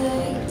didn't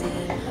stay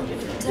dead.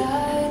 What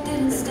died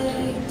didn't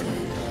stay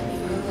dead.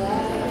 You're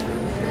alive,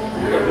 you're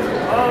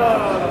alive.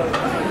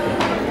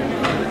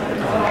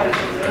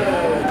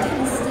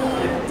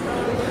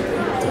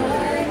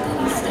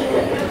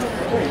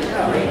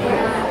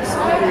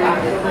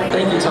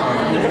 Thank you, Tom.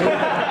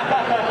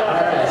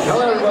 Alright,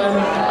 hello everyone.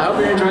 I hope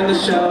you're enjoying the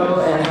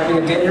show and having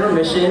a good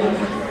intermission,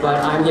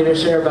 but I'm here to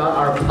share about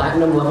our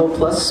Platinum Level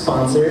Plus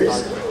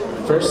sponsors.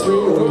 Firstly,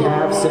 we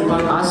have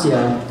Simpang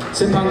Asia.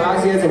 Simpang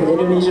Asia is an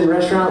Indonesian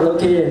restaurant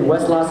located in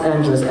West Los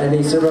Angeles, and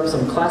they serve up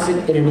some classic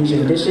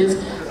Indonesian dishes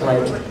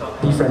like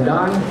beef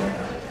rendang,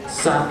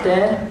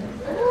 satay,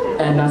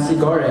 and nasi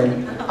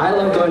goreng. I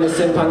love going to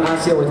Simpang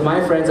Asia with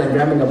my friends and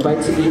grabbing a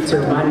bite to eat to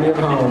remind me of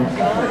home.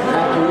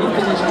 After we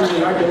finish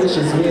eating our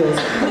delicious meals,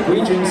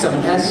 we drink some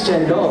es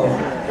cendol.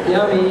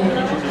 Yummy!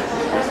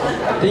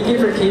 Thank you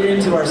for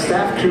catering to our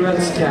staff, crew, and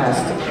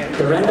cast.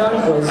 The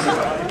rendang was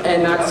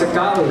enak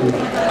sekali.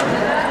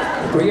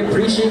 We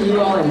appreciate you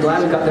all and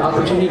glad we got the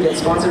opportunity to get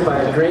sponsored by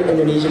a great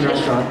Indonesian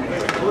restaurant.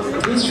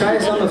 Please try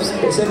some of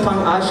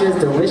Simpang Asia's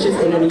delicious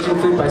Indonesian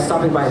food by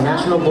stopping by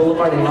National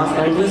Boulevard in Los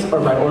Angeles or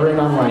by ordering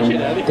online.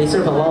 They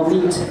serve halal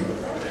meat.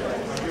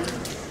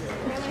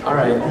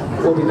 Alright,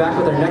 we'll be back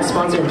with our next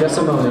sponsor in just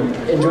a moment.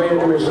 Enjoy your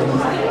intermission.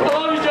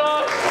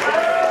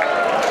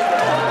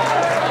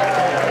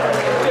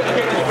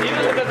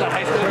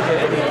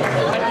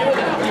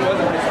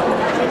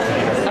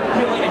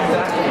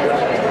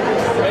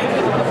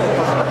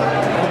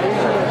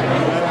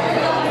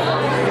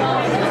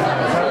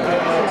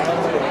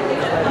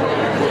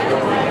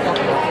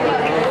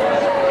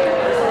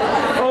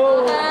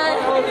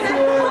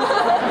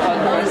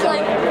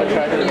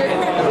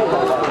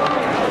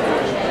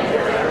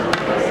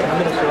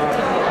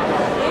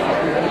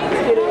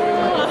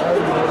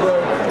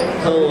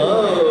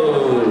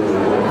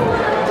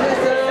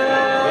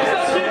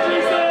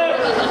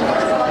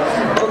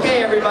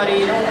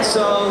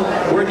 So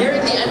we're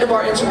nearing the end of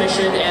our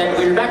intermission and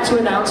we're back to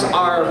announce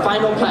our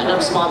final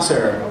platinum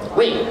sponsor.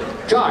 Wait,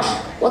 Josh,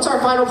 what's our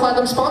final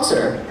platinum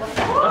sponsor?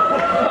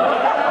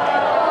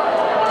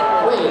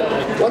 Wait,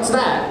 what's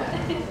that?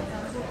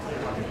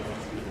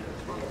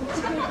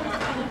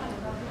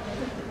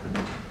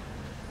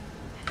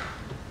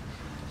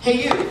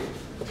 Hey you.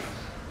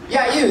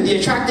 Yeah, you, the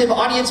attractive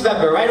audience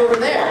member right over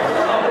there.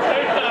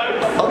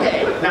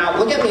 Okay, now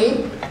look at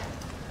me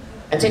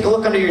and take a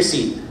look under your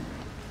seat.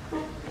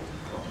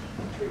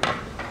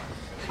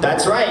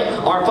 That's right,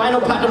 our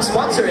final platinum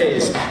sponsor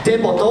is Teh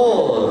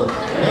Botol.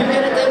 You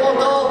get a Teh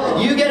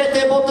Botol, you get a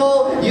Teh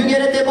Botol, you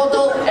get a Teh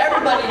Botol,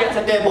 everybody gets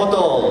a Teh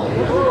Botol.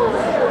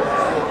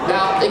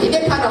 Now, it can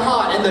get kind of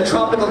hot in the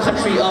tropical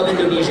country of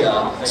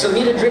Indonesia, so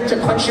need a drink to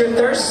quench your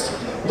thirst?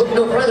 Look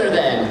no further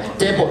than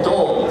Teh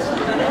Botol.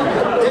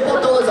 Teh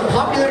Botol is a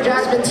popular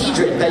jasmine tea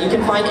drink that you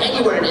can find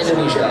anywhere in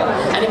Indonesia,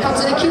 and it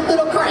comes in a cute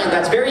little carton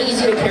that's very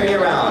easy to carry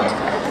around.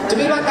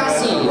 Terima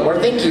kasih, or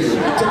thank you,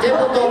 to Teh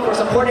Botol for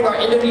supporting our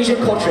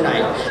Indonesian Culture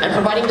Night and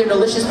providing their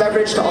delicious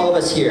beverage to all of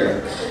us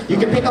here. You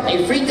can pick up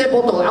a free Teh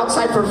Botol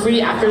outside for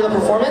free after the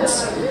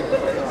performance.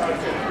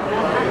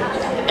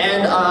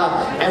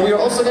 And we are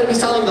also going to be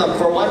selling them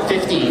for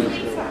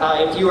 $150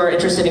 if you are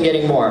interested in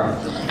getting more.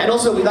 And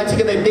also, we'd like to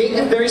give a big,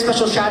 very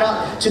special shout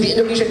out to the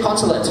Indonesian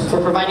Consulate for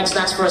providing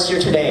snacks for us here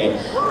today.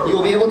 You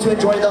will be able to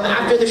enjoy them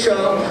after the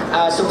show,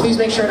 so please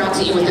make sure not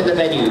to eat within the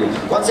venue.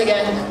 Once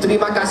again,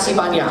 terima kasih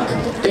banyak.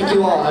 Thank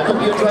you all. I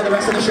hope you enjoy the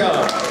rest of the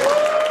show.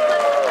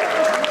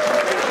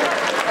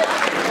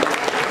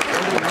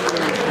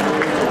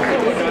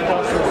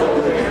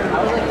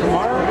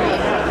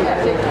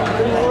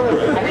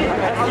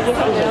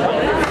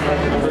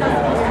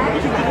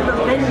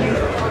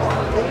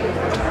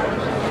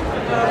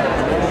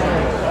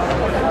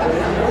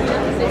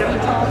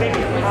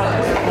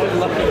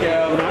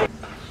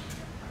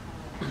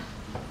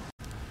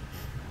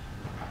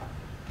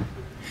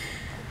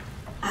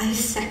 I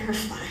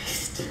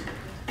sacrificed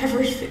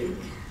everything.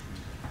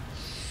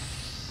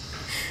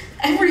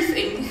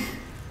 Everything.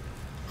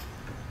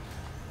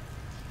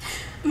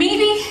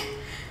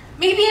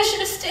 Maybe I should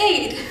have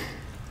stayed.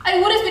 I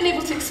would have been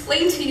able to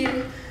explain to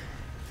you.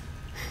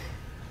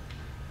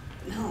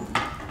 No.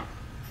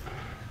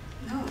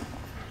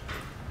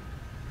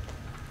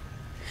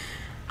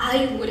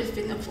 I would have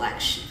been the black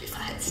sheep if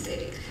I had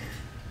stayed.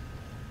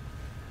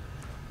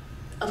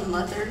 A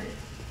mother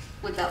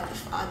without the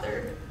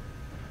father.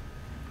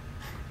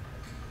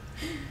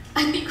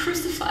 I'd be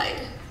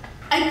crucified.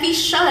 I'd be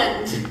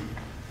shunned.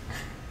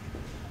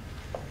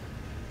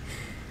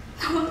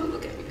 No one would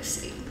look at me the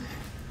same.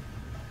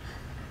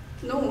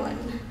 No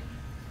one.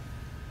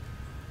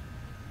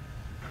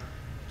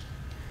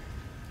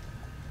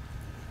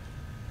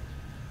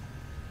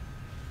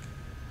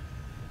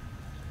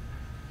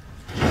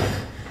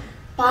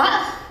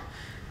 Pa?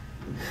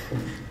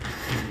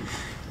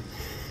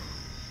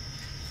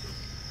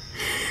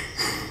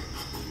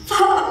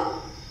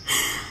 Pa,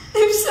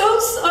 I'm so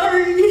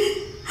sorry.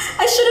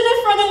 I shouldn't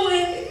have run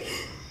away.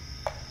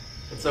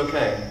 It's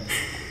okay.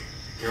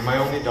 You're my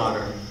only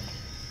daughter.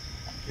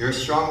 You're a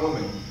strong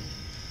woman.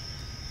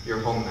 You're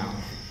home now.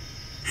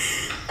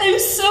 I'm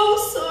so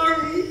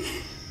sorry.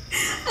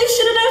 I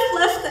shouldn't have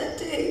left that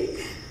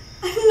day.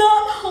 I'm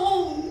not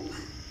home.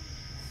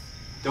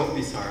 Don't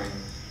be sorry.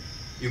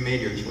 You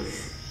made your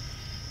choice.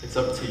 It's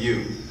up to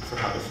you for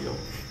how to feel.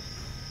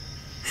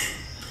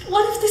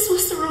 What if this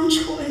was the wrong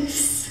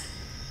choice?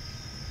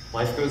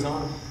 Life goes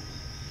on.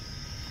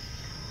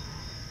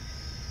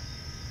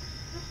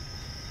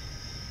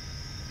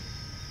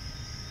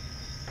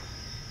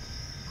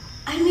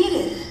 I made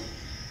it.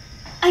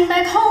 I'm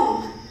back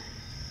home.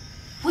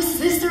 Was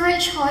this the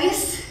right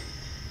choice?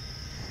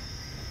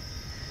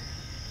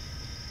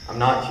 I'm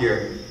not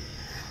here.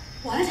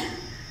 What?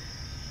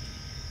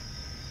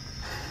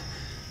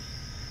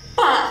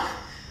 Pa!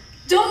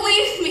 Don't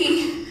leave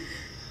me!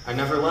 I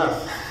never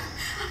left.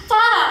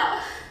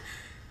 Pa!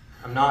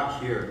 I'm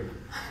not here.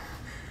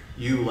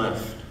 You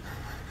left.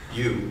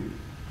 You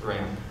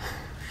ran.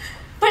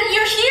 But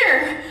you're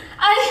here!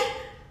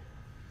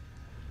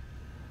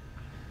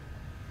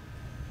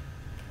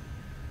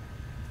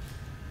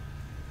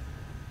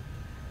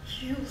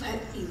 You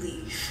let me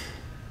leave.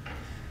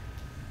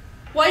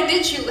 Why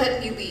did you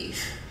let me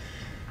leave?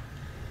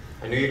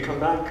 I knew you'd come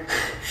back.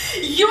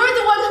 You're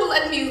the one who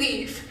let me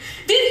leave.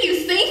 Didn't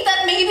you think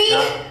that maybe?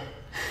 No.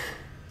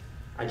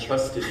 I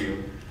trusted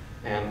you,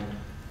 and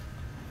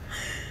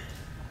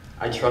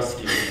I trust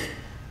you.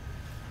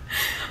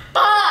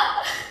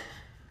 Pa!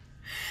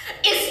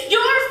 It's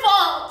your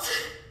fault!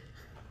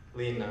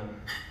 Lina.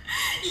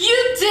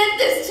 You did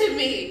this to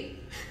me!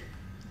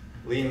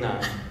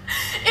 Lina.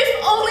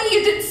 If only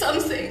you did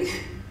something.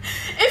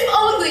 If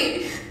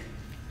only.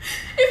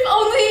 If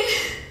only.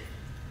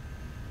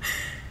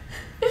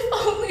 If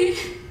only.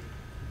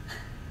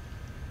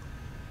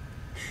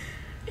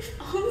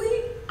 If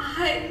only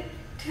I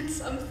did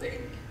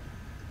something.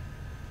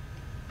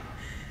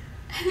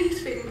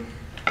 Anything.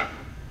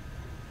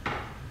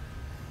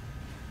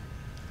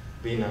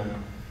 Lina.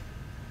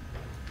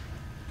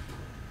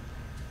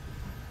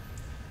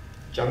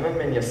 Jangan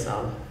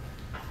menyesal.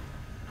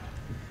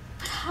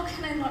 But how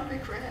can I not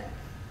regret?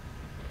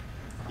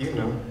 You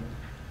know.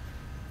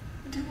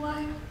 Do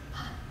I?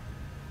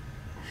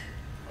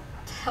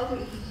 Tell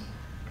me.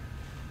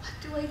 What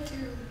do I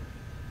do?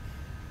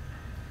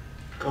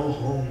 Go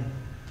home.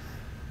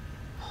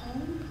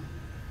 Home?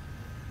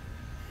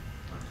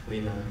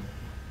 Lina.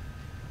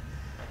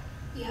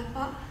 Yeah,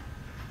 Pa?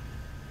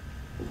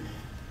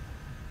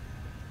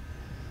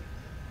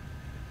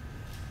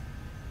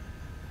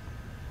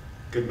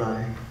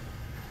 Goodbye.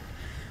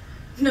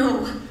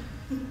 No.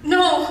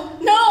 No!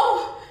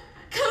 No!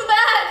 Come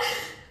back!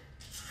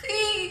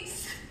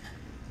 Please!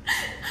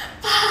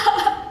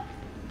 Pa!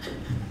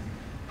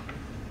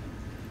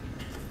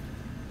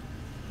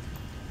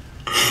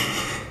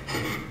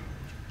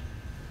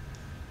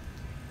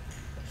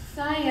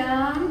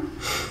 Sayang.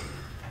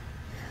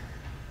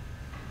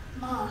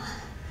 Ma.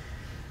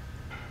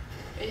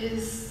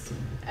 Is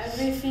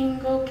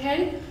everything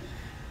okay?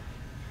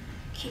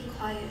 Keep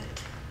quiet.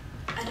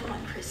 I don't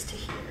want Chris to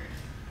hear.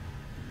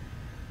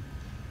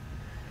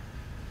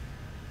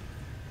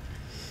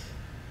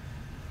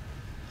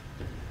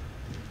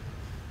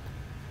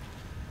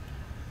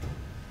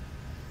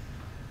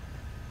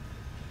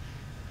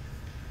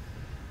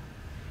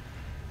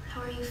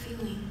 How are you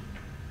feeling?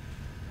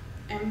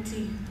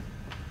 Empty.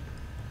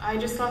 I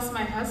just lost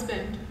my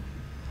husband.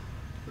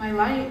 My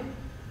light.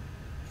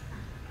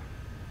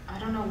 I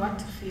don't know what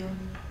to feel.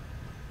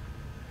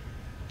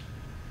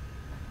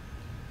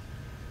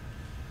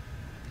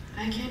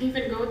 I can't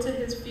even go to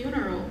his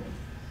funeral.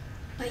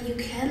 But you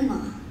can,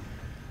 Ma.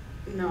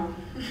 No.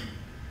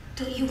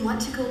 Don't you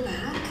want to go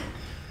back?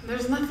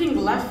 There's nothing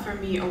left for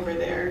me over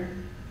there.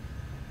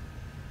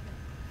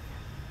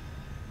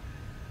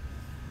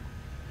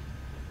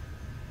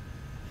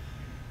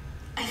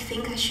 I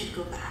think I should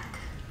go back.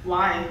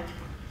 Why?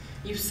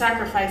 You've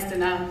sacrificed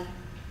enough.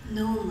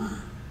 No, Ma.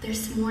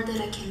 There's more that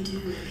I can do.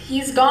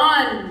 He's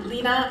gone,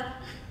 Lina.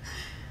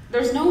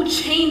 There's no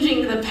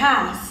changing the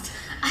past.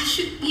 I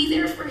should be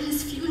there for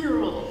his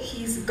funeral.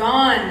 He's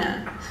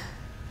gone.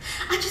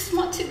 I just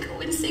want to go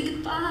and say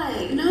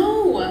goodbye.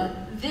 No,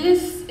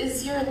 this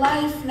is your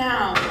life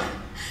now.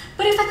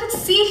 But if I could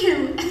see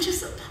him and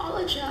just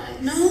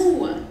apologize.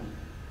 No,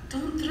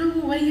 don't throw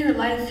away your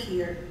life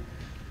here.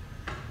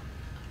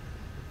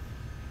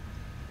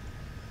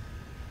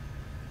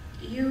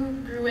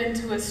 You grew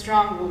into a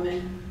strong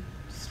woman,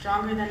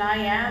 stronger than I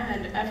am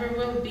and ever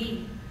will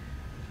be.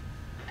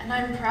 And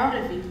I'm proud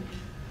of you.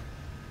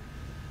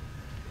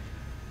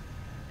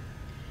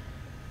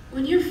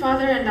 When your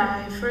father and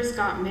I first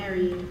got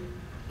married,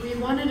 we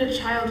wanted a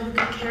child who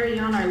could carry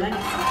on our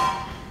legacy.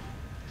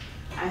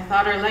 I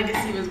thought our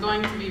legacy was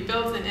going to be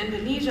built in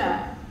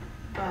Indonesia,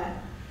 but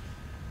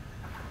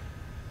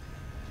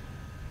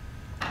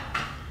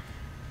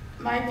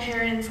my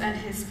parents and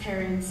his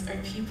parents are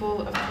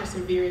people of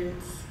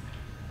perseverance.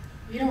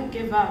 We don't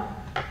give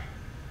up.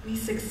 We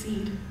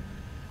succeed.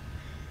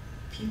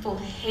 People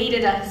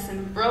hated us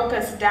and broke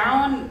us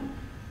down,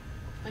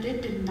 But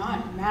it did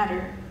not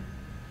matter.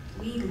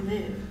 We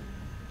live.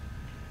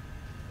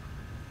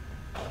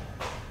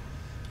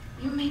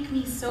 You make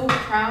me so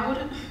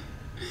proud.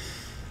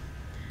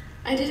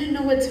 I didn't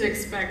know what to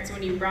expect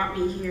when you brought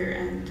me here,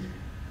 and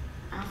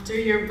after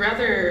your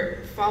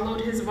brother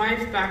followed his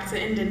wife back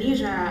to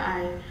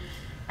Indonesia,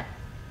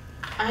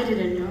 I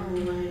didn't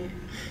know.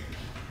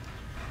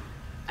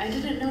 I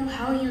didn't know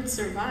how you'd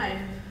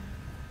survive.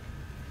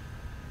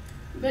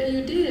 But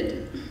you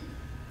did.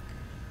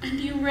 And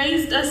you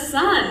raised a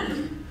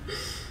son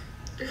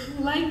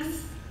who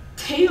likes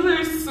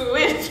Taylor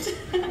Swift.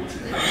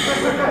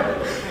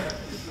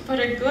 But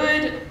a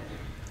good,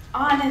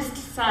 honest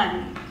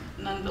son,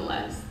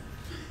 nonetheless.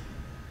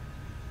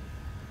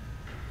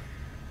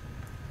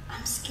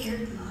 I'm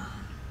scared, Mom.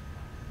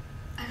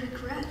 I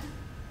regret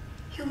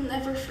he'll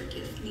never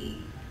forgive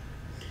me.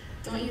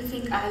 Don't you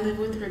think I live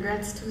with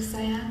regrets too,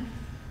 Sayan?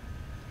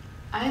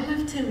 I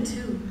lived him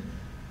too.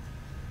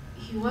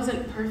 He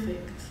wasn't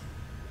perfect.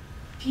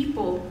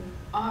 People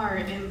are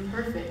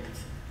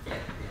imperfect.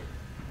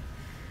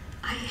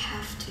 I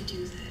have to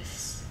do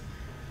this.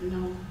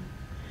 No,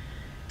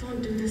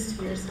 don't do this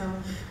to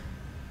yourself.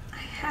 I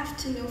have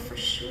to know for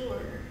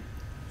sure.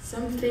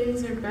 Some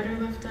things are better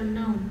left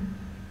unknown.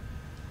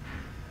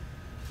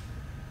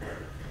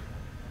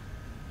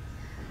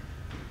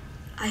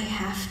 I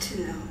have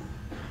to know.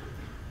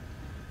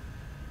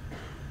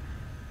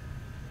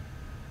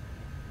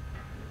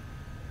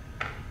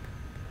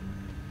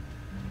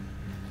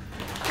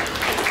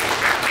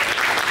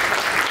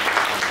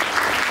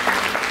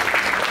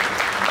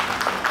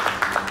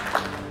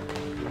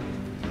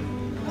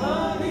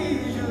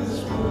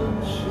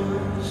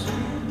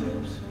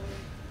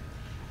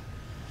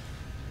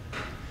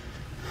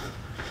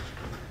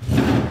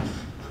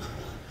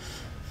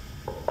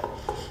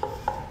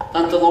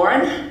 Tante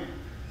Lauren?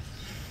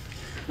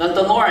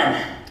 Tante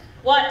Lauren!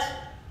 What?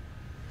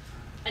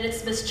 And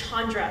it's Miss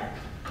Chandra.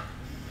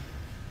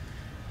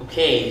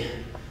 Okay,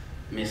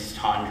 Miss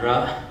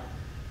Chandra.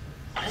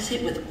 What is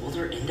it with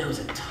older Indos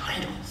and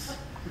titles?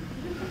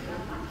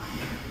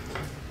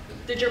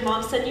 Did your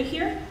mom send you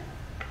here?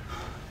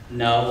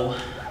 No.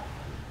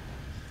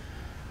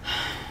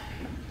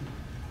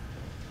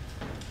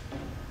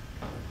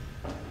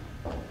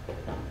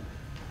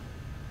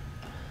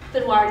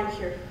 Then why are you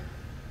here?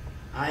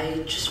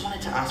 I just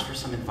wanted to ask for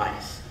some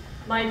advice.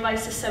 My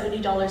advice is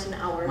 $70 an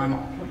hour. My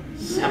mom,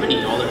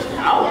 $70 an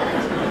hour?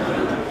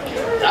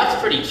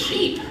 That's pretty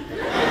cheap.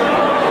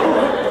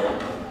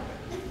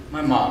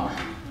 My mom,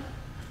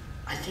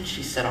 I think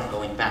she's set on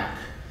going back.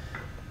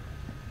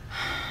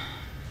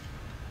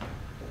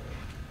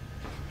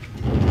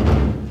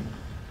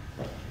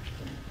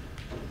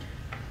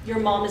 Your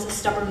mom is a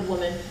stubborn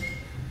woman.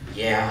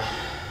 Yeah.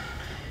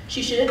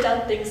 She should have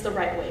done things the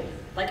right way,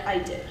 like I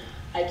did.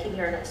 I came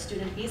here on a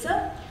student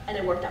visa, and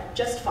it worked out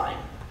just fine.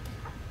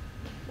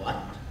 What?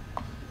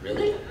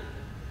 Really?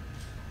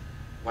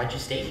 Why'd you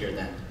stay here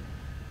then?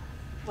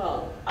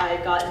 Well, I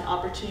got an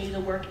opportunity to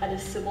work at a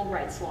civil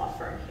rights law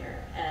firm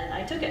here, and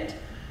I took it.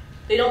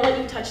 They don't let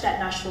you touch that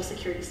national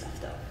security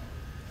stuff, though.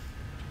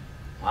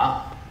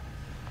 Wow.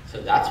 So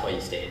that's why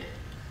you stayed?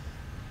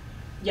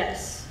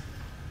 Yes.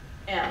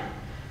 And...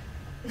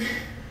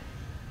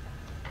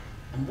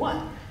 And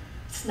what?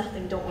 It's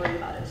nothing, don't worry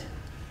about it.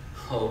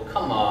 Oh,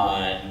 come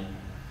on.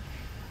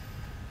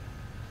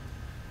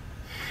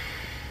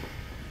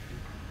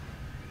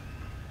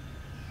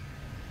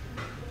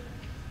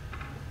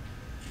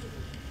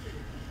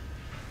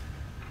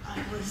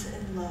 I was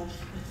in love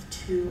with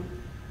two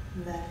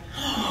men.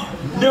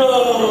 No!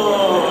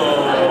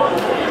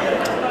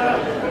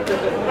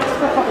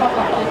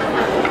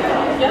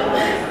 Yep.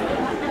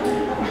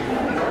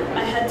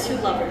 I had two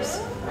lovers.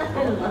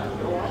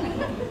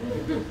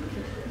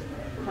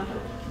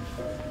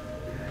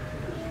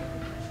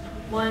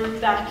 One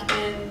back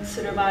in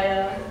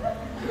Surabaya,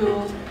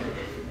 who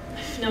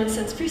I've known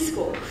since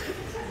preschool,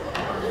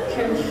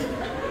 who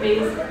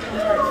made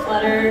my heart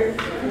flutter,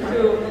 who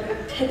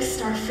picks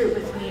star fruit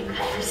with me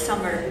every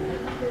summer,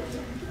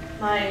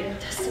 my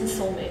destined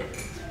soulmate.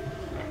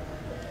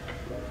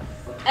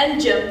 And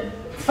Jim.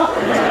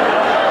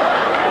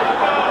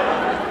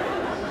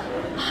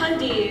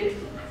 Andi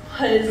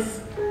was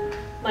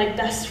my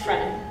best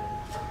friend.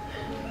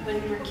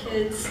 When we were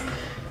kids,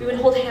 we would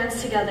hold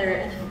hands together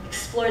and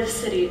explore the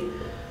city.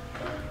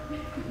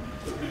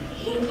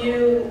 He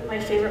knew my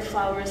favorite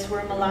flowers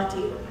were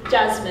melati,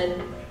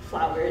 jasmine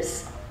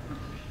flowers,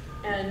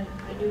 and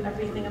I knew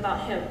everything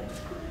about him.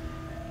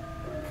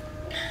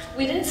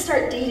 We didn't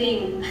start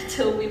dating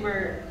until we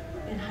were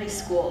in high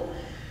school.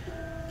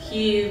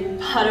 He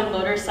bought a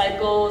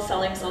motorcycle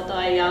selling soto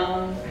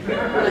ayam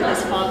with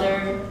his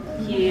father.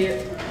 He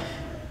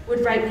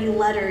would write me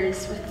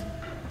letters with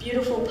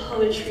beautiful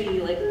poetry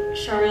like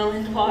Charil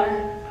and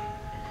Noir.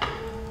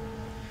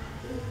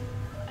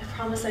 I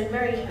promised I'd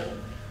marry him.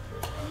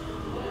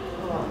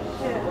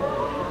 He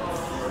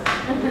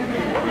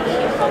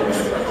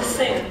promised to do the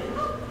same.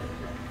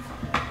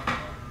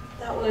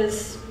 That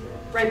was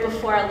right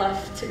before I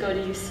left to go to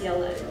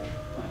UCLA.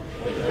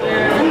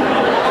 Where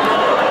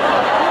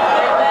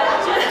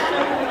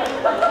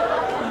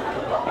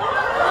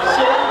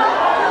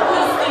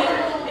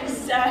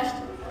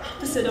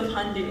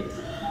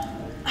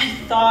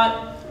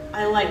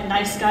like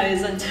nice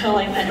guys until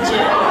I met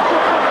Jim.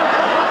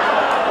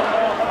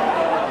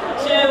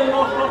 Jim,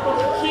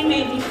 he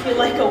made me feel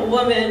like a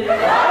woman.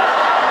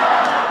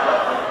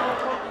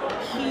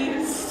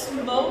 He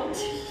smoked,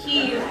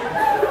 he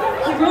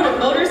rode a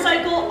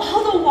motorcycle,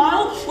 all the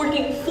while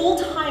working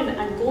full-time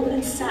at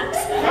Goldman Sachs,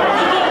 making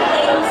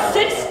a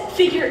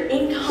six-figure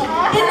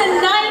income in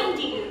the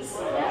 90s.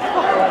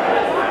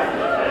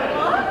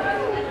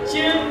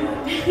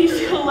 Jim made me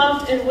feel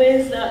loved in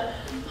ways that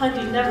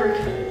Andi never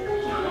could.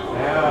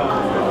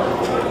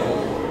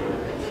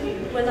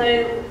 When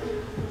I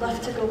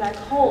left to go back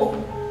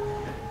home,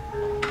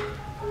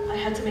 I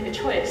had to make a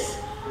choice.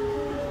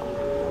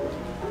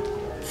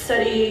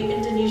 Study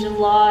Indonesian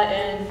law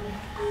and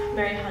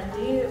marry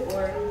Andi,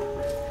 or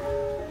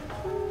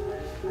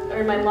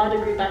earn my law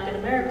degree back in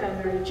America and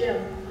marry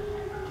Jim.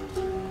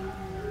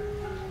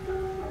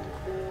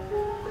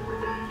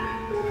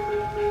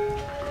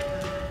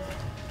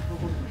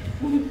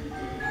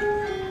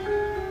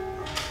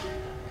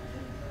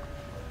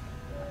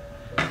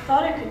 I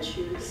thought I could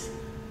choose.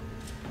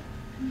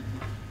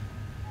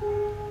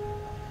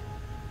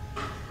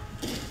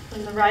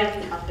 When the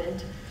rioting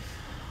happened,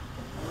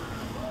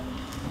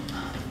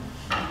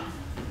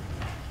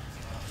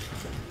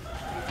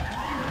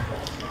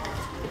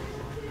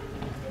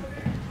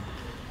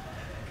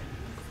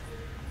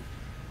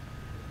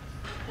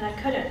 and I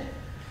couldn't.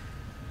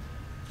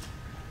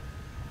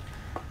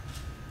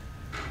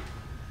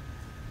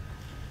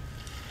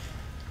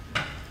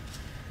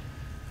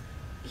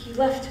 He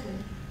left me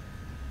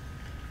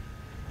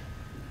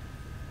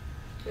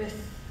with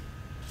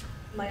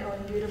my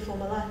own beautiful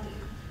Melati.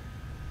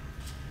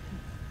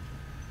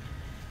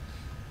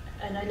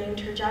 And I named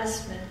her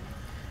Jasmine.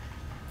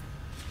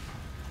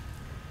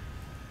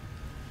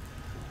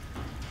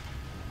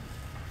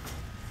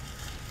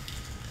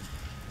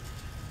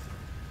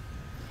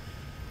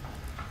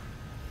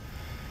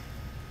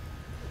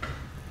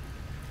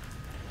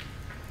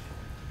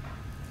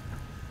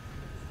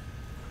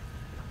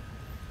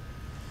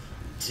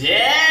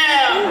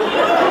 Damn! You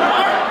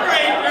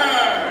heartbreaker!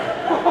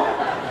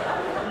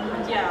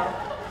 Yeah.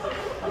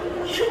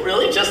 You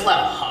really just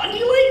left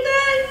Andi like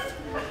that?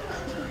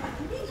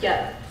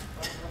 Yeah.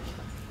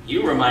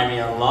 You remind me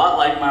a lot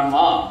like my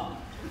mom,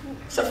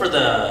 except for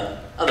the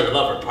other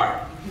lover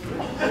part.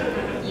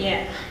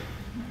 Yeah.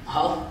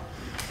 Well,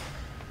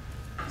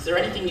 is there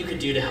anything you could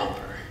do to help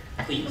her?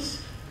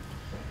 Please.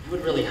 It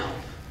would really help.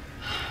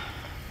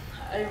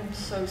 I'm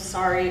so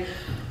sorry.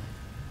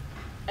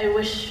 I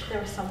wish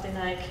there was something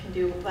that I can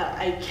do, but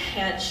I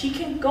can't. She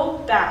can go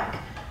back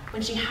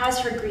when she has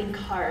her green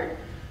card.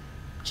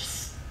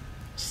 Just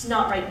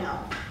not right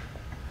now.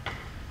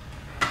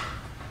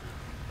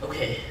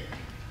 Okay.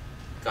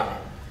 Got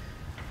it.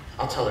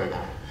 I'll tell her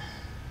that.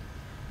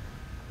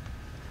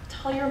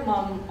 Tell your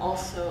mom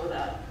also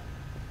that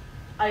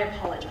I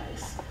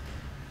apologize.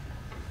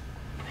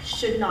 I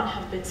should not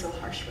have been so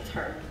harsh with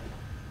her.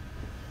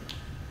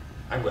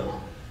 I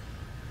will.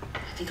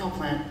 I think I'll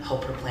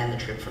help her plan the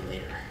trip for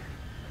later.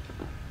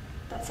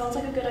 That sounds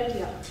like a good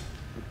idea.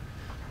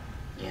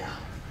 Yeah.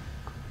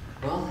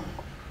 Well,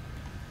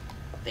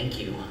 thank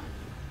you,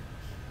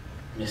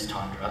 Miss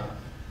Tondra.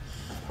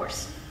 Of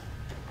course.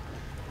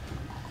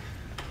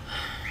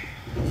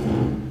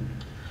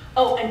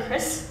 Oh, and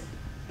Chris,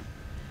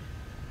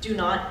 do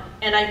not,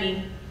 and I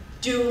mean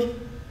do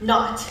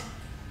not,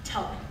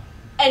 tell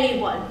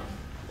anyone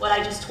what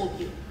I just told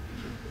you.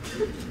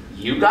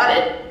 You got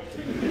it.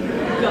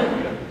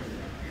 Go.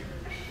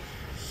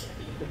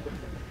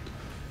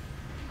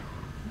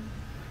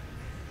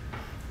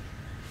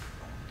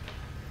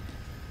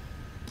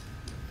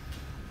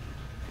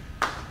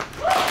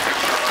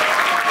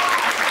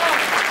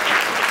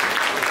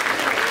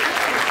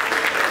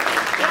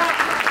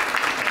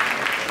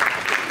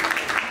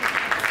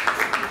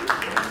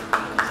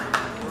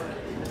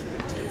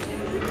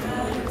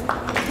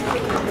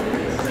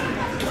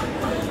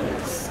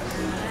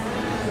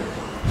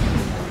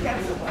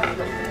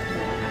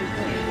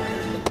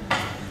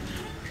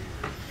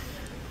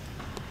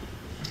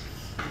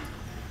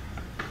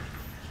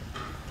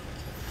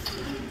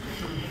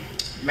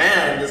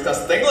 Man, this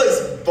castango is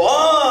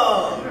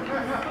bomb!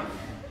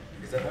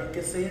 Is that how you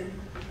can say it?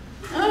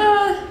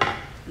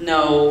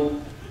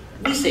 No.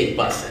 We say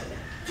bussin'.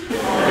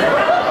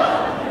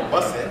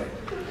 Bussin'?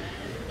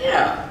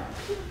 Yeah.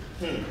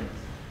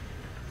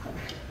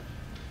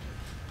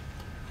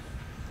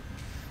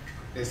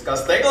 This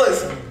castango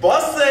is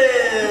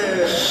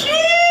bussin'!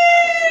 Sheesh!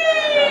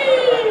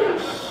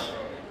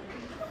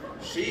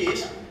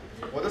 Sheesh?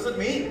 What does it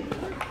mean?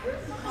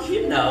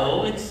 You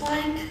know, it's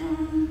like,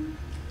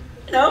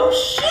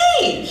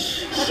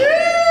 sheesh! Sheesh!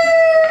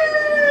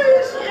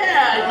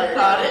 Yeah, you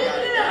got it.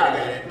 Yeah.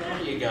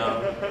 There you go.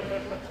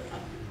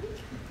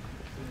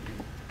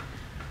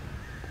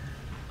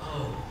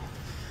 Oh.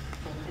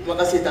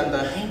 Makasih, Tante.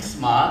 Thanks,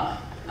 Ma.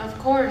 Of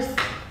course.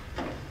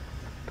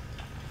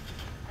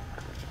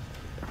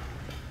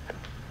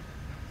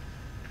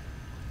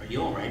 Are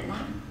you alright,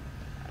 Mom?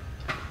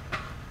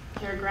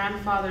 Your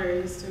grandfather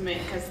used to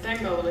make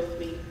castango with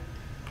me.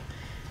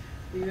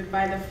 We would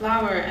buy the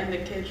flour and the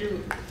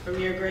keju from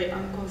your great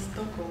uncle's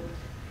toko.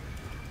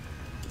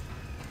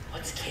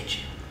 What's keju?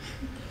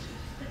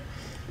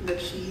 The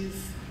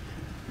cheese.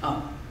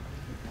 Oh.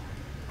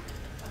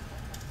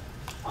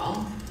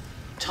 Well,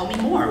 tell me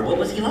more. What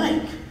was he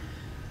like?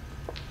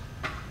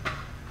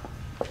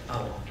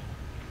 Oh.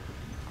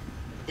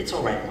 It's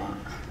all right, Mom.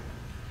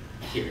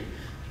 Here.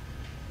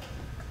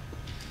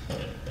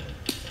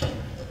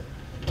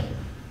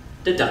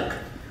 The duck.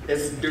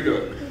 It's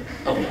doodle.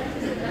 Oh.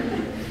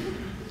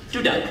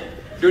 Duduk.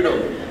 Doodle.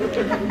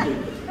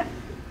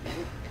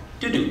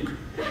 Duduk.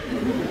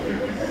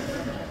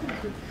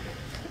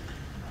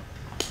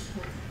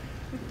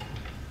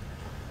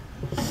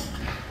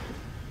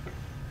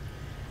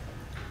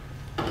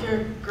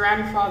 Your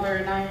grandfather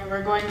and I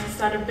were going to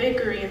start a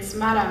bakery in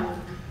Semarang,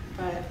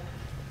 but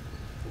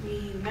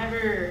we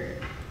never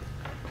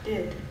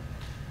did.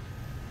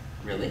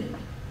 Really?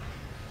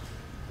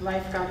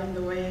 Life got in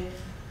the way.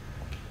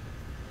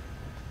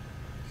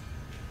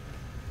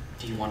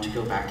 Do you want to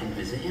go back and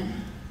visit him?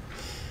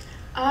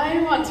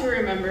 I want to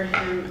remember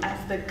him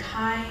as the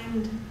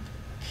kind,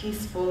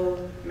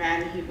 peaceful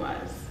man he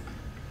was.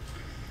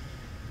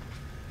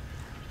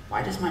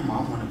 Why does my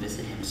mom want to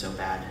visit him so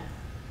bad?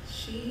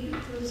 She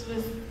lives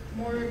with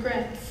more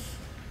regrets.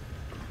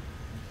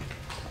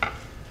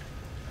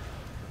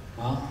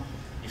 Well,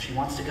 if she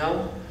wants to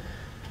go,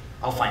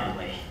 I'll find a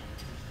way.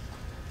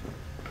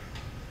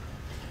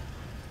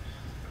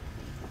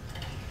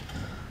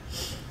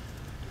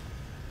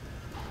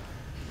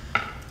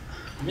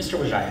 Mr.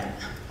 Wijaya,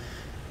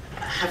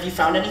 have you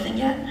found anything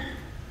yet?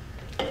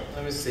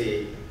 Let me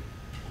see.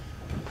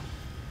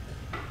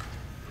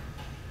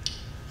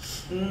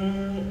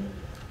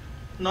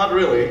 Not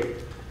really.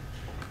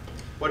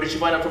 What did you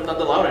find out from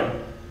Tante Lauren?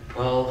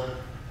 Well,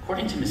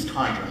 according to Miss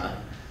Tandra,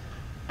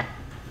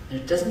 there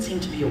doesn't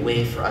seem to be a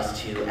way for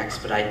us to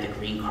expedite the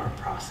green card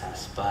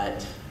process,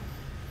 but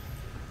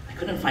I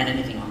couldn't find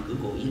anything on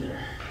Google either.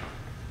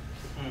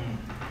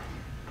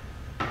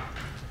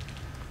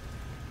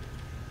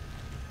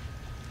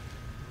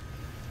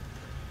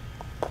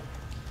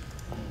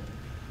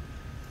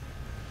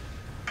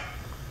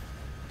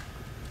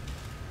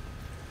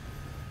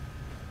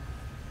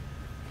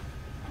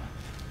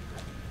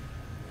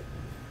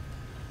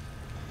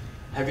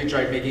 Have you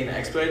tried making an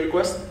expedite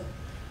request?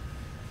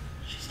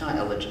 She's not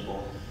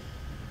eligible.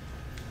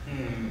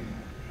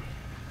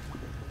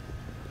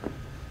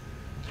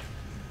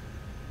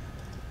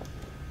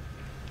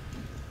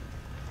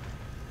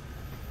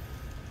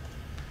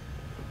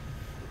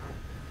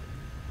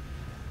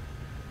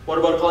 What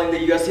about calling the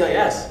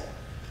USCIS?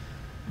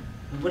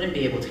 We wouldn't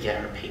be able to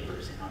get her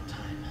papers in on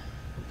time.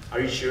 Are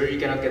you sure you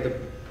cannot get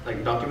the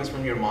documents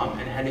from your mom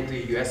and hand it to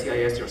the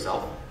USCIS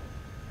yourself?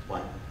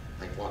 What?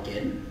 Like walk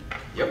in?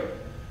 Yep.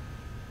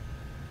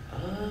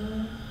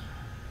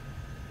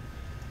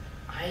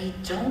 I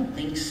don't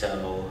think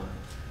so,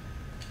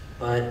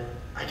 but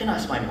I can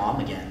ask my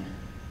mom again.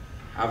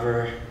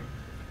 However,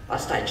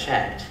 last I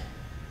checked,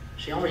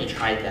 she already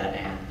tried that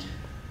and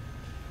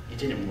it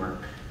didn't work.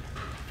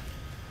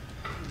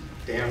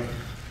 Damn.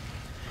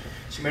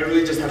 She might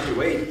really just have to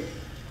wait.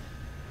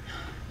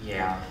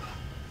 Yeah.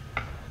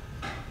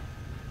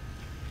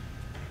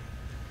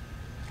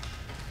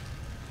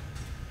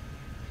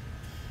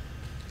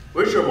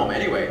 Where's your mom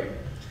anyway?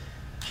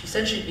 She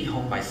said she'd be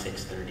home by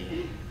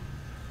 6:30.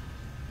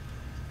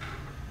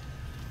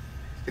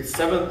 It's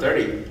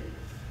 7:30.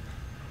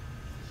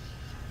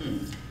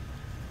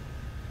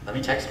 Let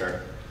me text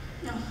her.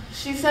 No,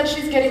 she said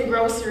she's getting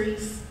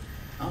groceries.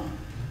 Oh,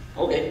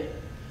 okay.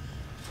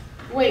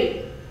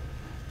 Wait,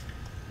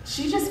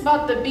 she just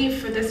bought the beef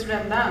for this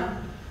rendang.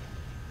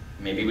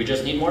 Maybe we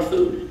just need more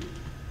food.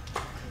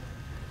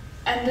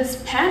 And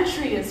this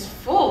pantry is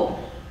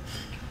full.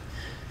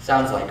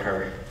 Sounds like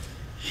her.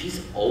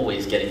 She's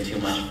always getting too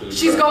much food.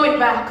 She's going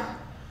back.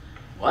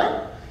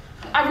 What?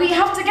 We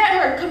have to get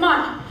her, come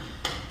on.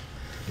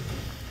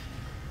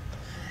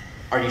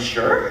 Are you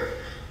sure?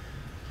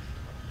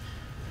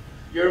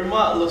 Your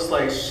mom looks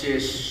like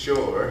she's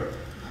sure.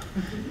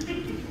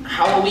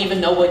 How will we even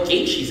know what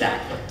gate she's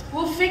at?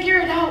 We'll figure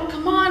it out.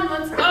 Come on,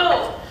 let's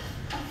go.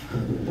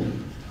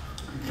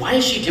 Why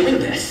is she doing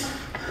this?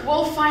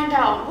 We'll find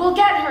out. We'll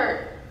get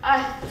her.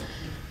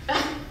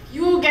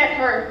 You'll get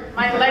her.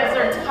 My legs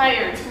are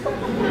tired.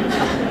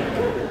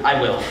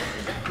 I will.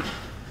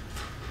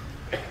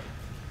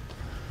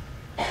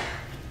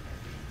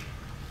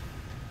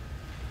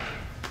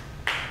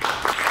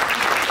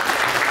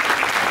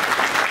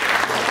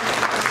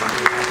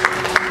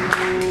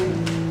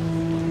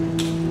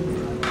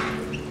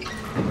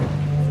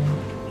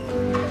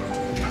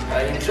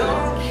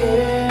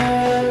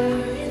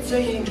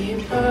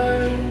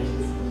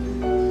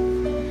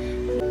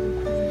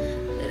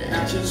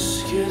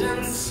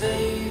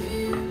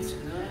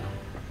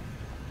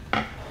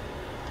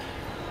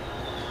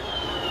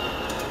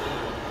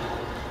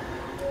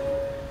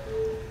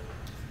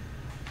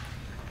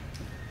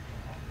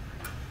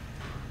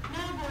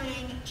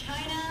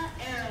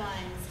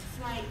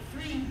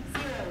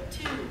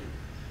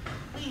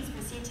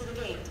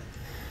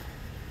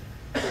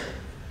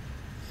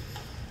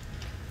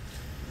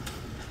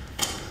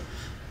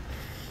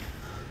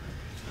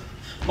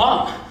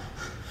 Mom!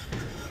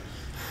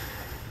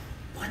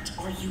 What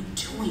are you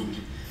doing?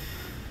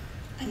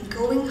 I'm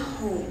going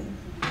home.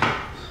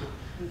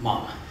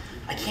 Mom,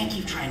 I can't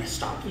keep trying to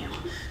stop you.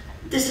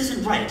 This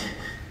isn't right.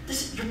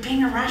 You're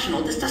being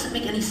irrational. This doesn't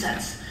make any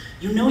sense.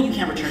 You know you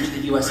can't return to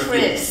the U.S.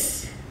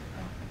 Chris.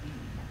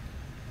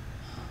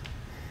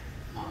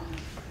 Mom,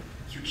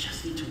 you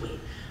just need to wait.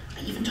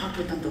 I even talked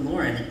with Tante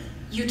Lauren.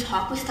 You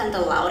talked with Tante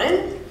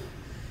Lauren?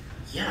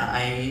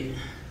 Yeah,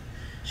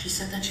 she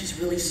said that she's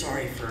really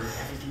sorry for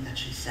everything that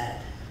she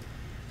said.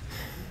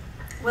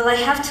 Well, I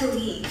have to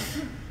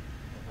leave.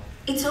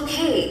 It's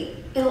okay.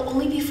 It'll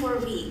only be for a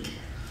week.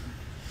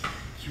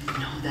 You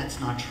know that's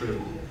not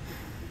true.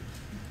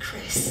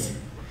 Chris,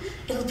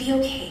 it'll be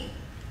okay.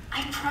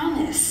 I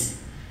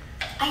promise.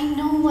 I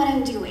know what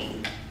I'm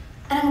doing,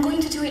 and I'm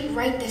going to do it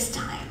right this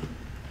time.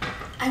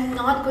 I'm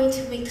not going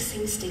to make the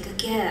same mistake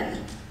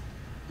again.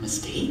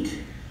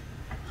 Mistake?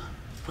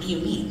 What do you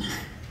mean?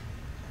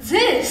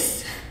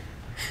 This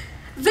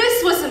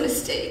was a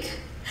mistake.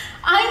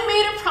 I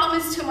made a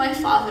promise to my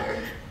father.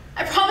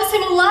 I promised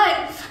him a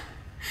life.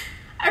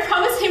 I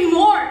promised him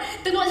more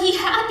than what he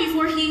had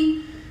before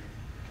he...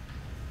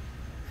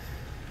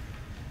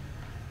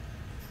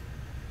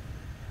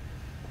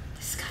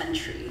 This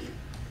country,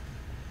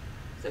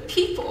 the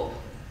people.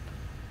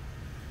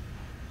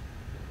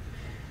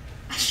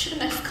 I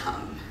shouldn't have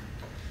come.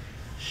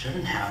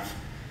 Shouldn't have?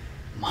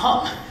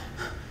 Mom,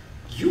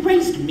 you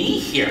raised me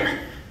here.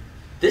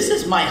 This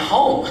is my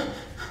home.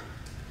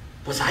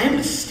 Was I a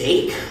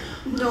mistake?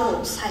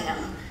 No,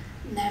 sayang.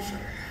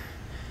 Never.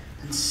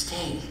 Then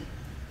stay.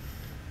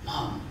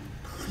 Mom,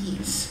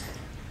 please.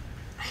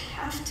 I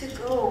have to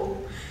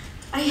go.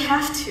 I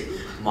have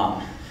to.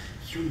 Mom,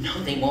 you know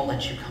they won't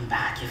let you come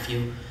back if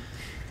you...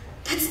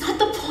 That's not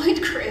the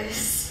point,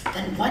 Chris.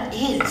 Then what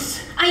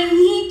is? I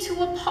need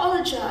to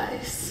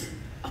apologize.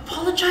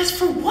 Apologize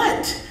for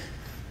what?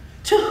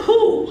 To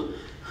who?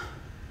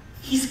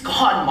 He's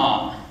gone,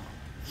 Mom.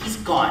 He's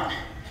gone.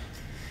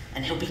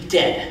 And he'll be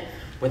dead,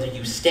 whether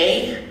you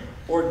stay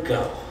or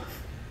go.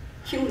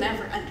 You'll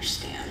never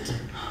understand.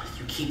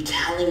 You keep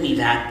telling me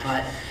that,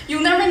 but...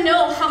 You'll never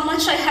know how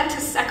much I had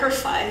to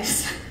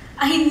sacrifice.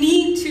 I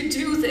need to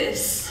do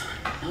this.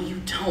 No,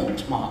 you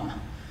don't, Mom.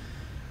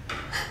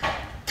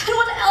 Then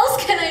what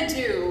else can I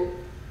do?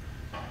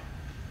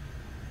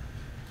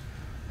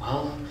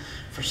 Well,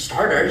 for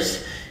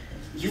starters,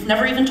 you've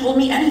never even told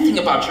me anything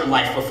about your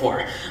life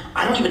before.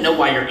 I don't even know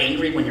why you're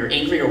angry when you're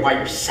angry or why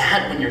you're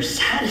sad when you're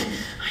sad.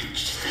 It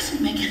just doesn't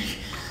make any...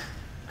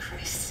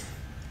 Chris,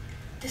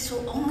 this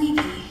will only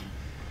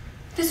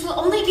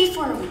be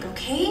for a week,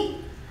 okay?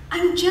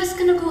 I'm just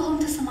gonna go home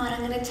to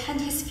Semarang and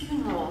attend his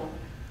funeral.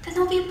 Then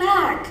I'll be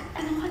back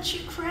and watch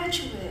you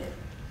graduate.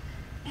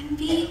 And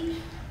be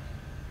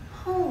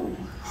home.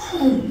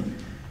 Home?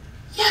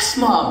 Yes,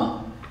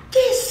 Mom.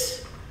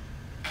 This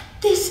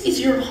is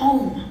your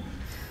home.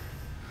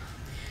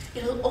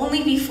 It'll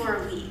only be for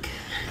a week.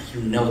 You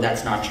know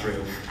that's not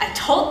true. I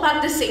told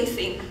Bob the same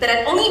thing, that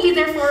I'd only be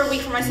there for a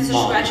week for my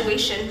sister's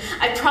graduation.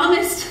 I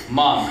promised.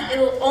 Mom.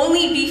 It'll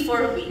only be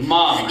for a week.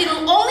 Mom.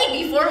 It'll only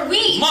be for a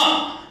week.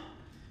 Mom.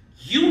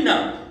 You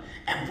know,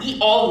 and we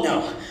all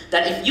know,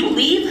 that if you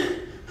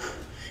leave,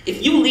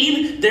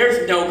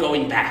 there's no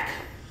going back.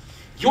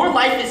 Your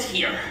life is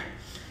here.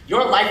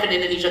 Your life in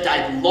Indonesia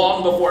died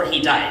long before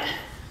he died.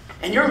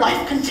 And your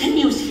life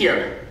continues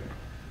here.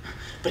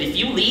 But if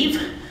you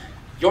leave,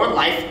 your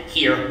life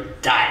here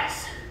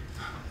dies.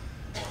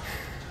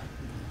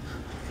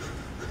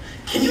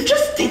 Can you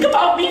just think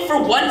about me for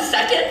 1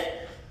 second?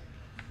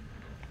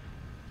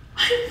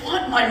 I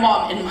want my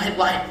mom in my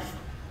life.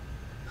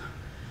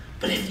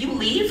 But if you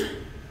leave,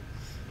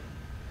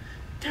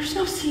 there's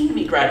no seeing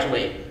me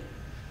graduate.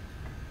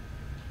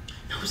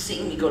 No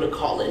seeing me go to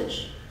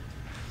college.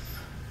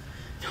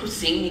 No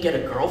seeing me get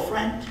a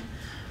girlfriend.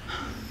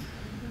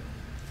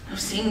 No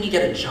seeing me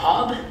get a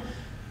job.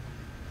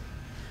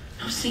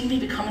 No seeing me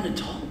become an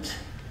adult.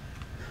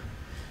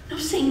 No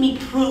seeing me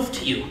prove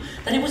to you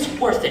that it was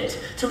worth it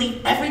to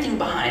leave everything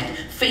behind,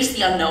 face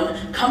the unknown,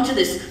 come to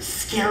this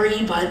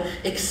scary but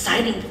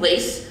exciting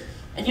place,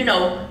 and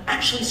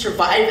actually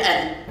survive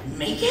and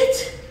make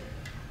it?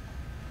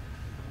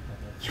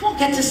 You won't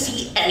get to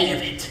see any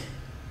of it.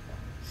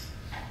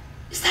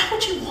 Is that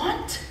what you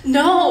want?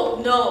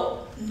 No,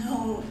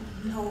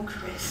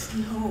 Chris,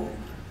 no.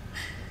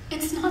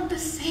 It's not the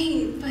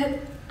same, but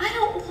I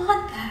don't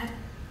want that.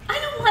 I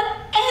don't want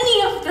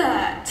any of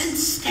that. Then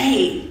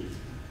stay.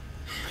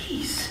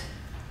 Please.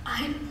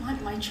 I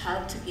want my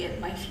child to be at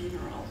my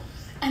funeral,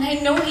 and I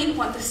know he'd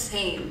want the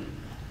same.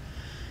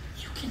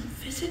 You can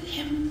visit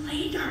him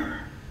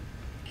later.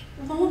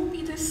 It won't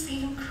be the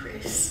same,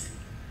 Chris.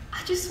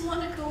 I just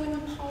want to go and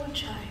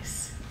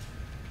apologize.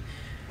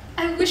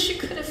 I wish you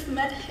could have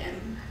met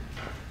him.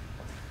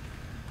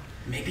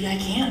 Maybe I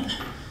can't.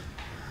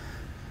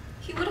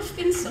 He would have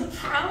been so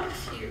proud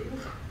of you.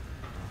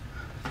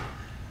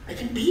 I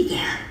can be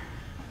there.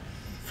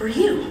 For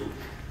you.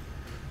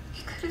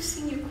 He could have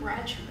seen you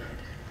graduate.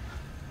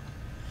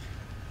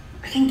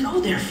 I can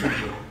go there for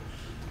you.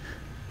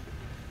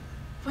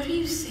 are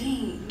you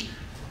saying?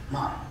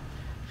 Mom,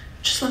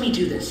 just let me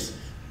do this.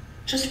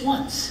 Just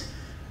once.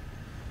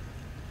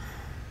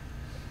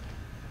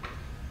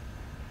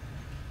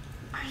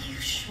 Are you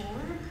sure?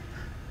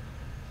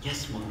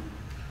 Yes, Mom.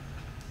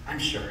 I'm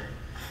sure.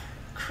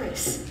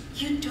 Chris,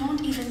 you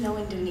don't even know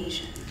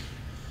Indonesian.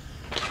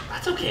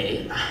 That's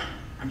okay.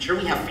 I'm sure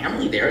we have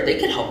family there. They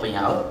can help me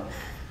out.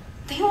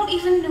 They won't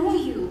even know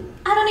you.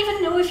 I don't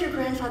even know if your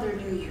grandfather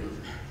knew you.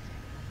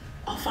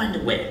 I'll find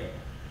a way.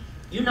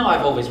 You know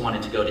I've always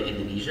wanted to go to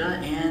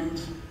Indonesia,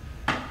 and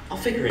I'll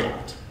figure it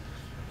out.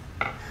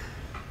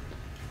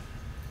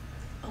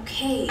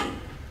 Okay,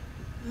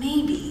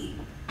 maybe.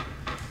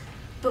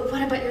 But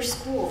what about your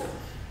school?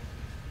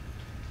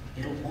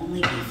 It'll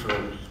only be for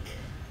a week.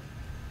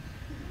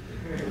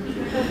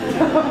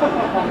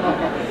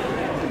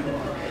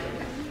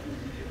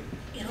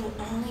 It'll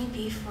only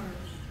be for a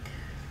week.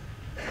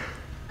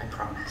 I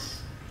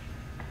promise.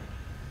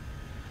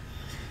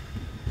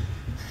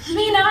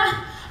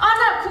 Lina,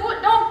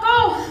 anakku, don't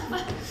go.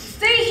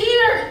 Stay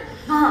here.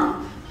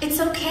 Mom, it's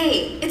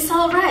okay. It's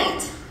all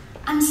right.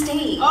 I'm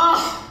staying.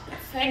 Oh,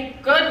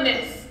 thank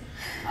goodness.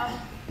 I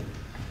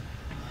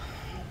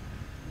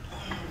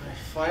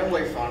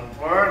finally found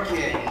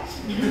parking.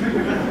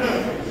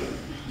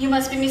 You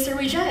must be Mr.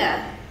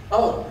 Wijaya.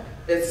 Oh,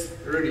 it's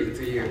Rudy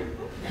to you.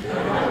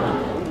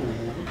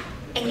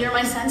 And you're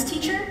my son's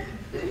teacher?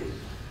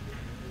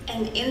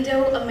 An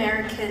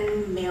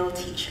Indo-American male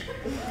teacher.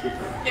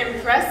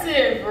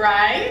 Impressive,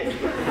 right?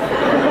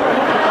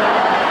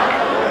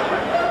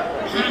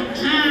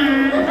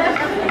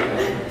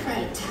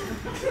 Right.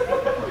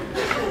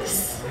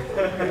 Chris.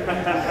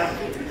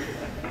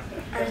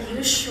 Are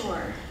you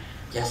sure?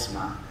 Yes,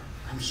 Ma.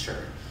 I'm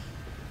sure.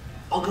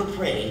 I'll go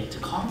pray to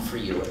come for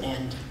you,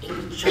 and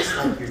it'll be just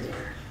like you're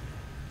there.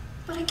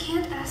 But I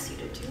can't ask you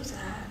to do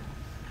that.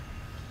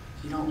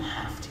 You don't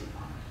have to, Mom.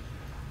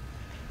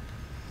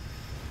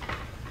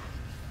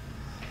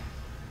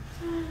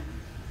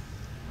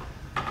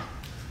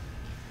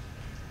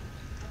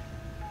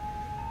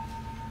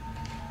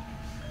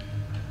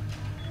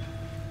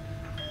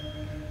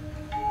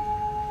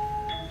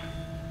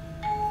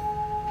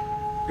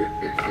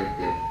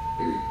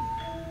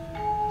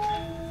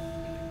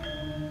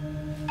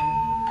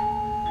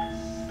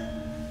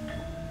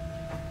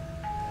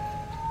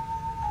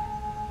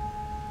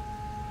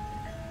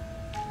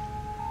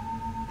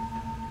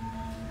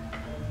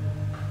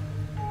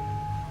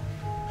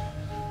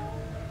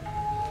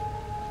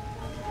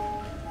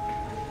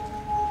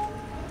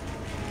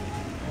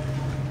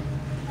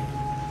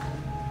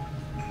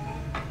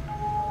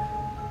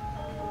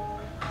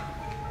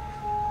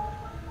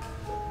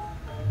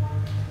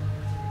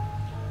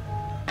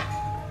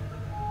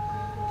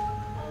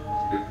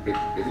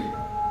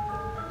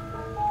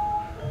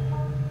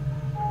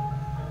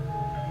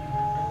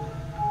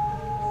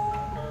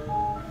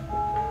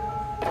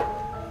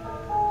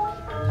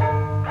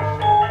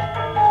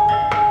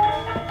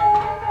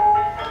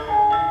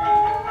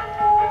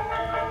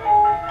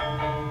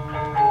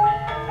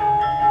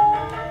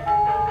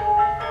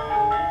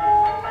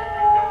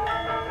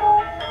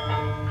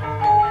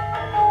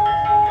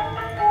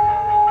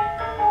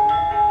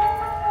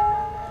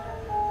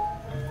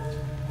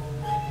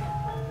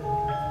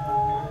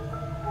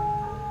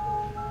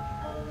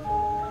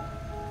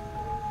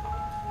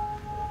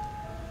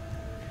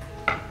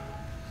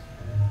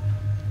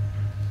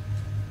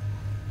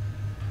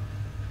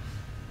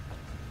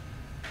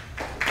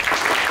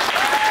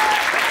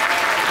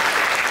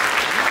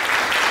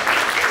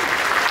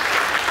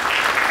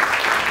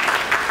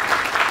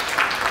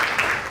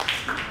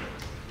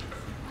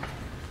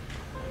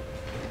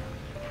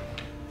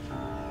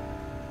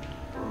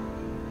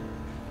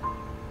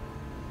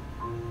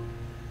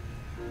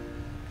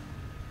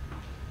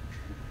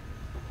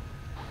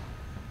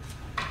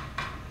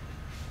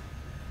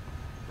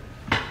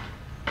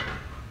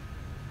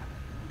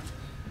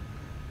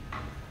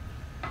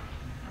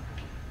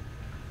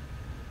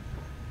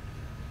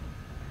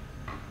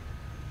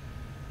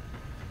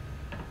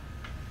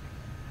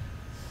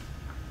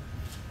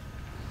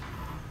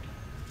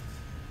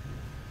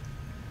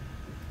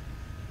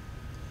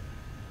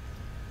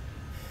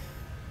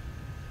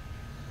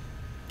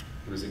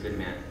 He was a good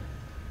man.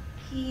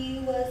 He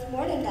was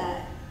more than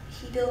that.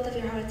 He built the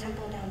Virhara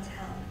temple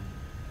downtown.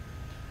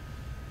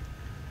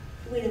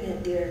 Wait a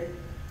minute, dear.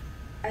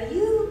 Are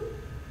you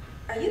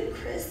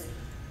Chris?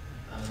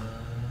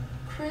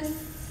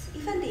 Chris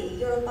Ifendi,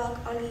 you're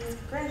Bak Andi's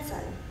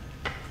grandson,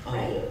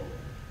 right?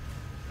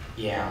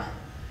 Yeah,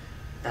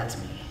 that's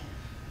me.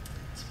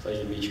 It's a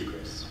pleasure to meet you,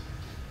 Chris.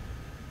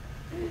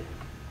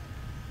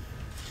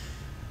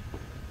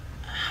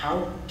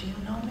 How do you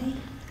know me?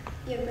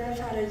 Your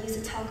grandfather used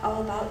to talk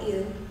all about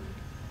you.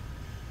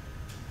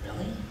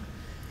 Really?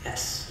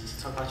 Yes, he used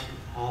to talk about you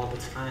all the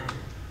time.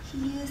 He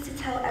used to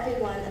tell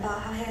everyone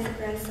about how he has a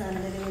grandson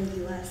living in the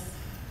U.S.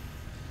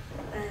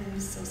 I'm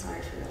so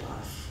sorry for your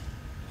loss.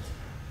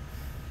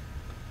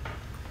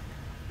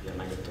 Yeah,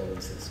 my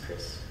condolences,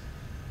 Chris.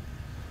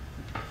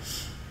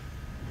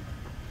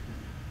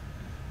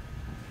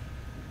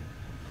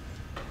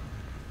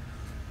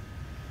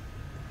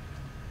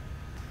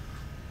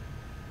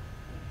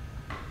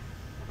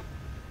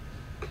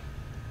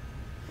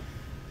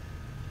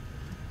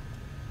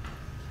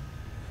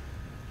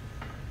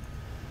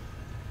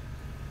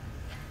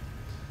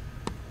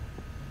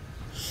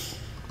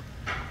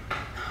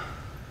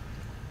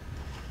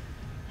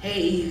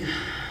 Hey,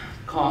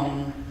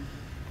 Kong,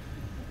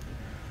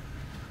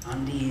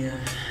 Andi,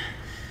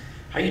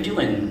 how you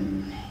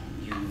doing?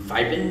 You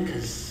vibing?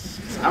 Cause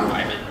I'm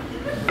vibing.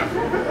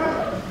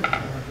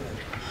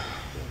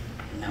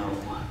 No.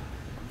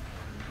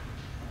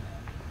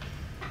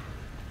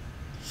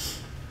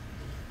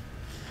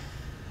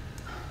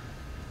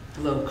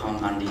 Hello, Kong,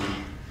 Andi.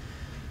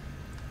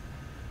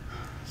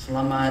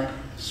 Selamat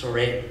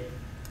sore.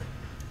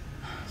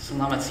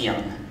 Selamat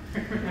siang.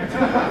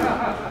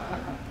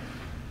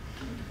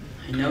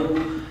 I know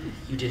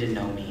you didn't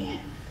know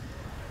me,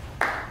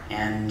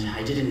 and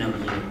I didn't know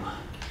you.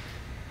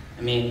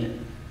 I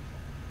mean,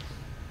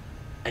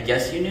 I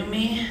guess you knew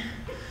me?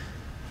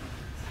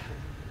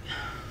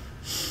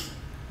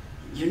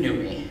 You knew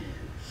me.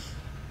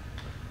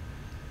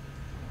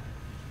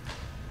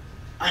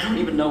 I don't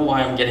even know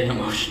why I'm getting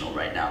emotional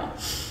right now.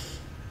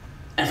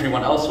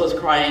 Everyone else was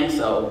crying,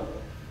 so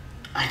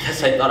I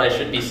guess I thought I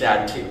should be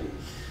sad too.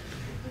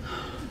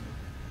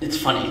 It's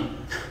funny.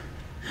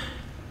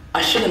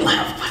 I shouldn't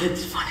laugh, but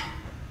it's funny.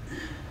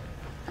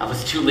 I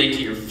was too late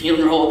to your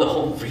funeral, the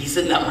whole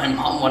reason that my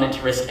mom wanted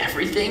to risk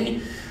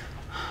everything.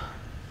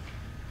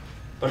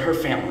 But her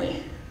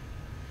family,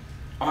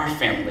 our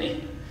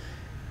family,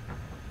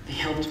 they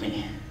helped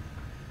me.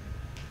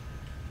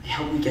 They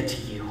helped me get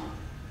to you.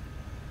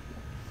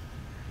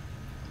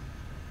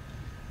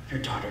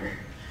 Your daughter,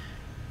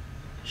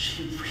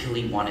 she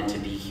really wanted to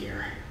be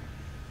here.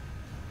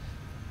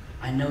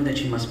 I know that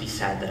you must be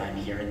sad that I'm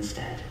here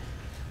instead.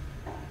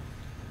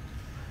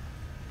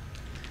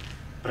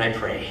 But I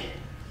pray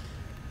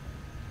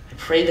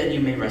that you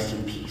may rest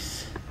in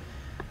peace,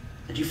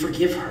 that you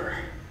forgive her.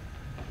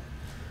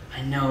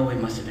 I know it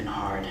must have been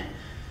hard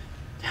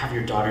to have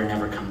your daughter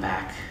never come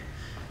back,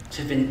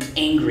 to have been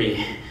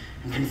angry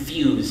and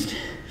confused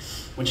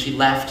when she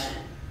left,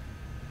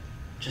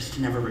 just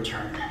to never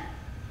return.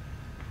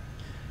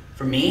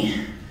 For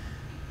me,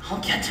 I'll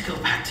get to go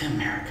back to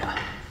America.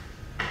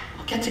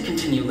 I'll get to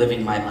continue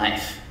living my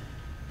life.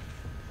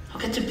 I'll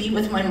get to be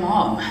with my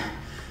mom,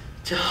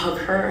 to hug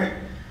her,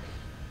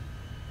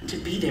 and to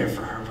be there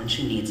for her when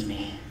she needs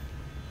me.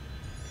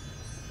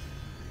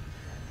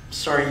 I'm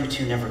sorry you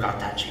two never got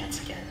that chance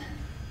again,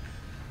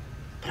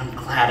 but I'm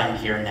glad I'm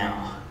here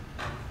now.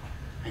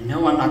 I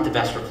know I'm not the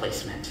best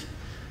replacement,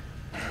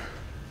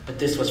 but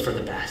this was for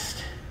the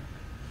best.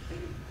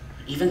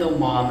 Even though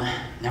Mom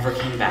never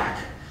came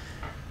back,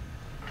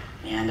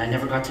 and I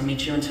never got to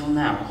meet you until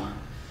now,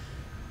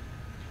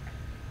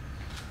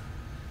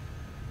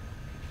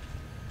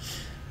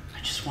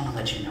 I just want to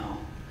let you know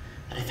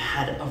that I've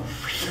had a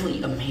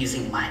really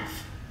amazing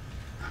life.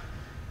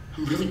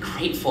 I'm really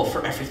grateful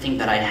for everything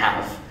that I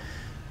have.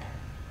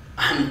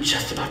 I'm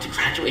just about to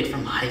graduate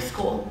from high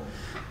school.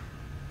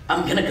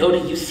 I'm gonna go to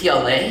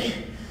UCLA.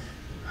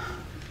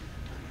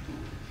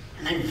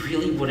 And I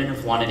really wouldn't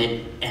have wanted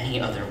it any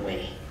other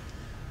way.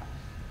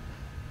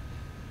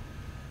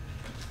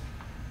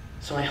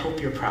 So I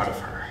hope you're proud of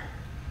her,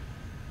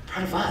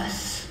 proud of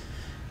us.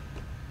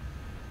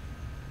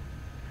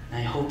 And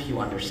I hope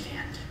you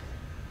understand.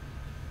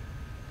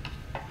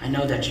 I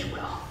know that you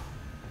will,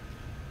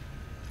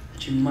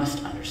 that you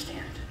must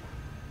understand.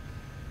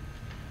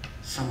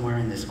 Somewhere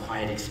in this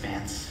quiet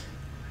expanse,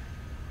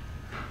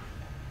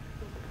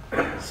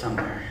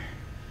 somewhere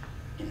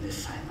in this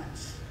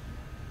silence.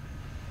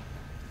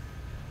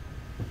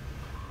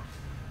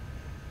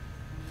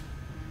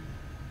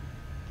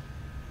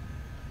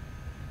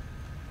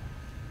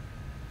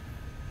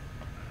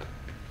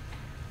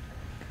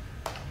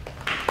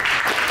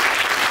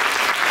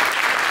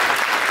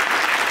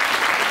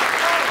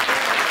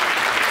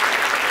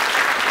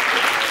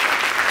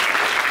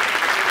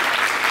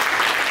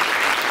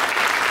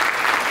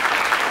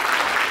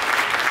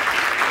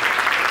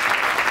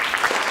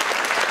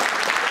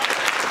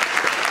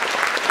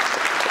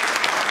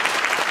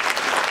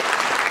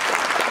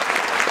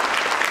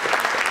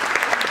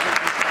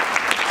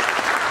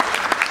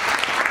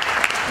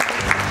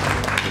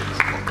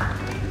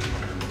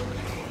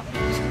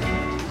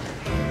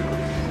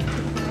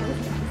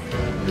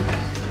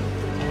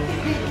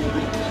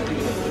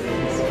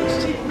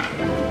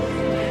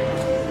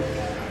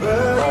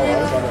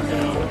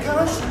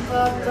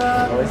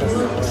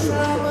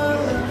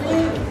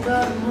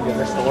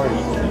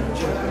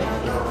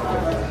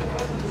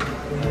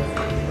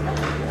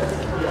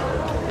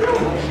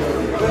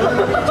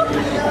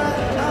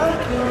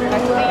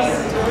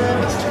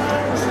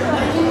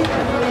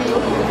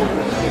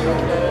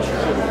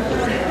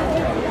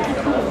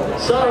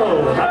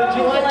 So, how did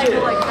you like it?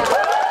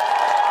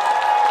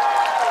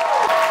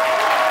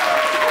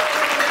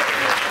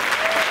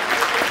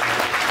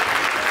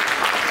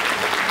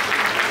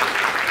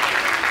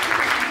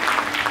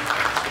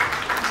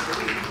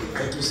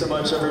 Thank you so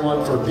much,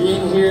 everyone, for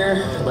being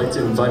here. I'd like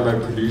to invite my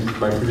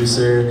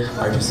producer,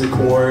 my artistic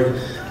cord,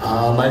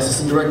 my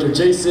assistant director,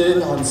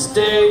 Jason, on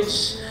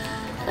stage,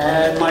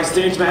 and my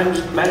stage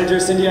manager,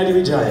 Cindy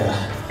Adivijaya.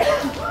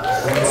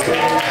 On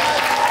stage.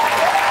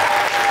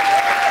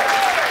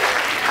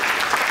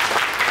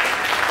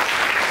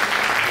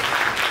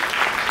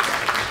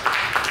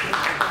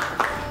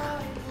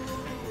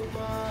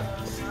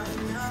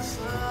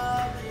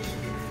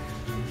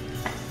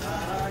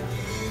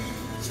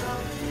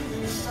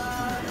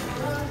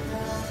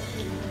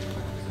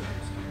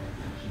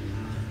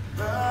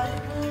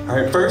 All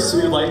right, first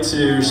we would like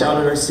to shout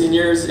out our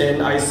seniors in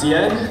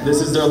ICN.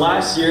 This is their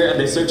last year and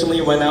they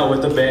certainly went out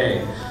with a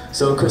bang.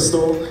 So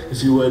Crystal,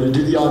 if you would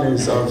do the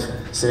honors of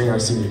saying our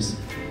seniors.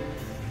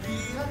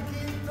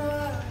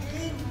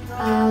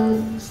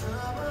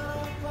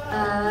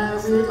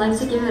 We would like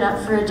to give it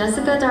up for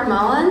Jessica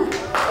Darmawan.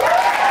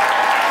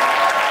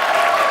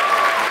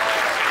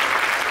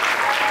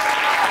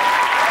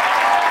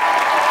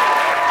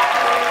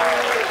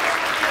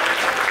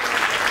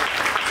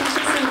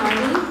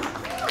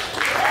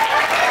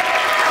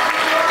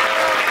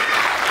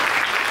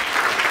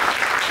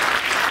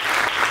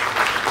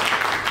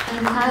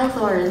 And Kyle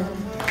Thorin.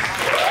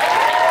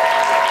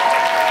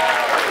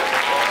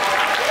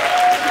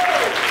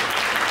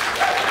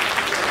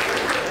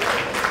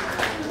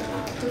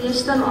 We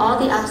wish them all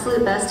the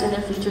absolute best in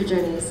their future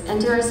journeys.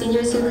 And to our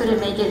seniors who couldn't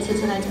make it to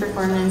tonight's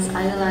performance,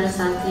 Ayulara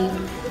Santi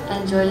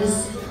and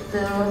Joyce,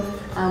 though,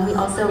 we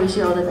also wish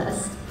you all the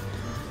best.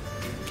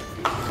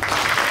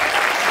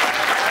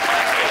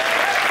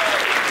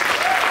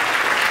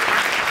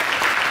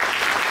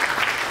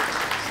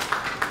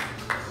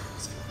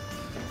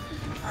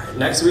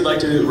 Next, we'd like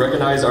to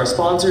recognize our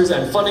sponsors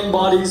and funding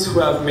bodies who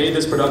have made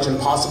this production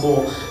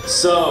possible.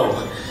 So,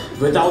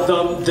 without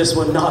them, this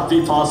would not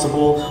be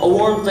possible. A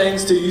warm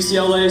thanks to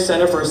UCLA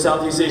Center for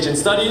Southeast Asian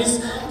Studies,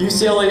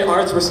 UCLA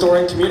Arts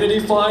Restoring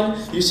Community Fund,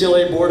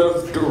 UCLA Board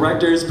of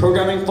Directors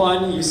Programming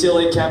Fund,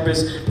 UCLA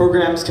Campus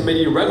Programs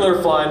Committee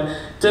Regular Fund,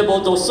 Teh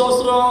Botol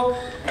Sosro,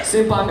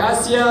 Simpang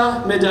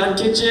Asia, Medan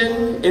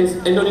Kitchen,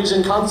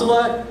 Indonesian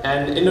Consulate,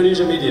 and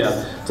Indonesia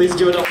Media. Please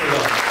give it up for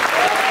them.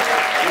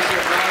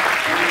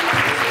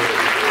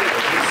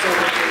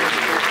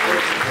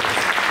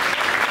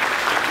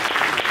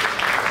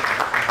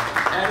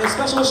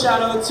 Special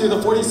shout out to the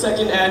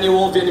 42nd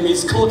Annual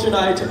Vietnamese Culture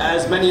Night,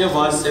 as many of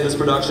us in this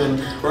production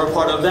were a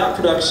part of that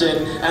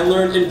production and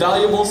learned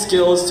invaluable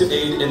skills to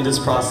aid in this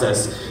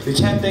process. We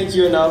can't thank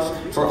you enough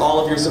for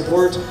all of your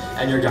support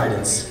and your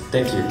guidance.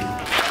 Thank you.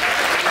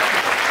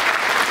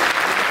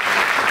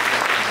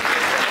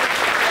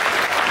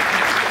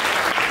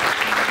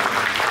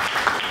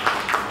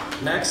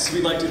 Next,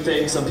 we'd like to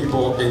thank some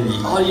people in the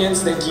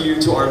audience. Thank you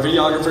to our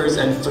videographers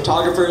and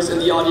photographers in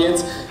the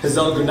audience,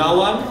 Hazel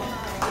Gunawan.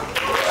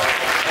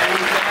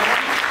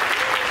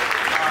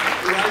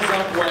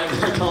 When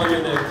I call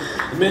your name,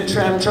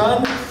 Mid-Tram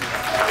Tran,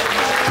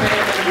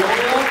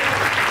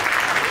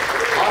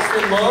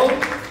 Austin Lowe,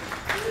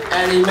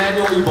 and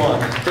Emmanuel Ibon.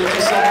 Thank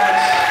you so much.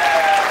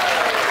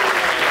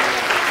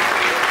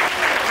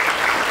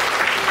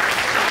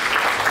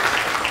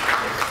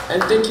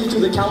 And thank you to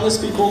the countless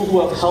people who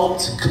have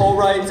helped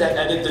co-write and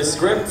edit this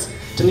script.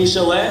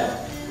 Tanisha Le,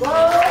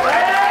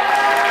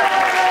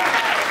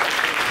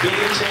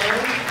 Billy Chan,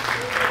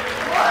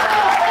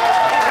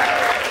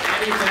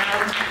 Annie Van,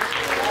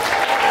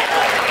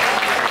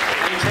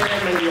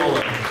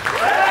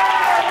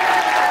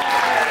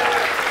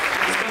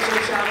 Special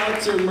shout out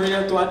to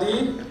Maria Tuadi.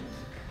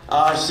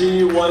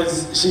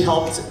 She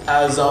helped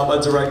as a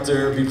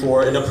director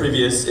before in a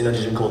previous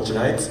Indonesian Culture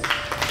Night.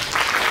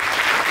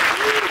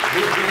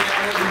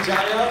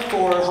 Vijaya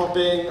for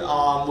helping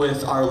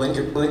with our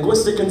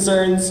linguistic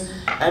concerns,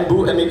 and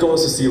Bu Emiko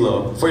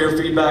Susilo for your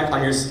feedback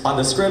on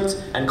the script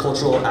and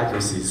cultural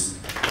accuracies.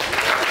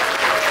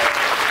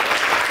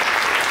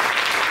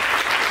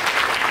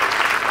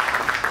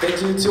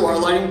 Thank you to our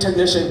lighting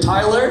technician,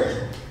 Tyler,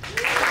 and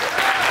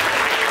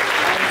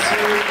to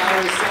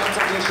our sound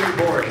technician,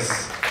 Boris.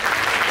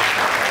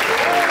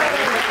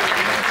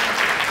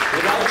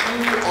 Without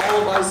you, all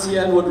of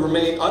ICN would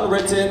remain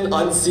unwritten,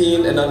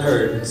 unseen, and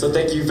unheard. So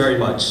thank you very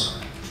much.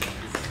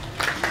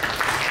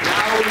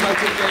 Now we'd like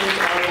to thank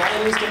our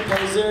violinist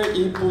composer,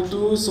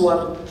 Iputu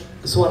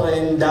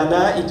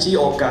Swarendana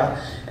Ichioka,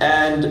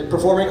 and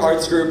performing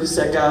arts group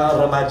Seka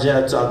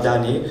Remaja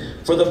Tuabdani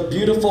for the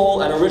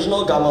beautiful and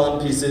original gamelan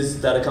pieces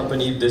that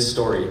accompanied this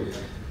story.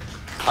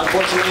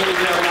 Unfortunately,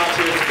 they are not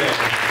here today.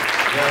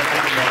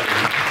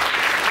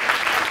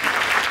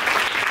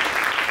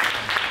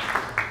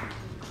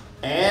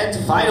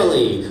 And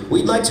finally,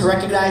 we'd like to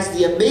recognize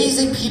the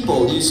amazing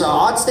people you saw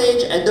on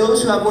stage and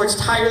those who have worked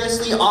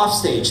tirelessly off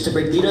stage to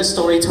bring Lina's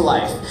story to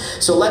life.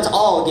 So let's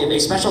all give a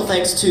special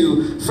thanks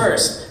to,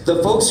 first,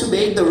 the folks who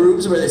made the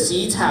rooms where the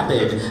scenes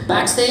happen,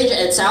 backstage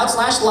and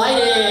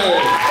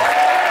sound/lighting.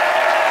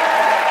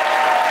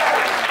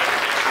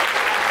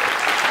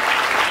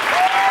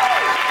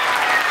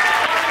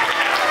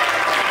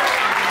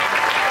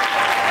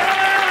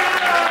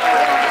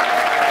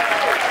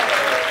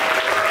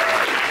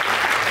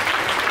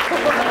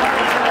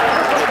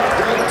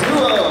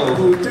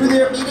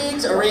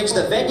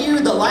 The venue,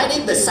 the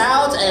lighting, the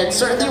sounds, and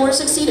certainly we're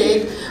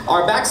succeeding.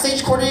 Our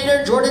backstage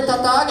coordinator, Jordan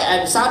Tatag,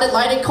 and sound and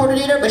lighting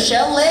coordinator,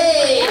 Michelle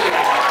Lay.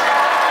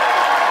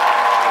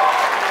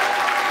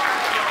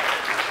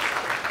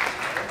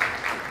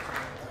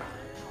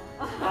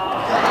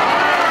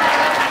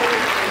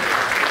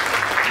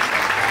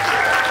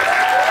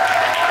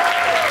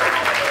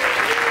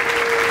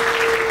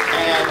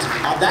 And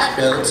on that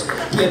note,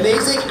 the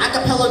amazing a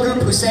cappella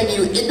group who sang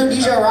you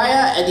Indonesia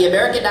Raya and the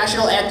American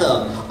National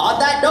Anthem. On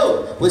that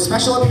note, with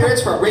special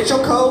appearance from Rachel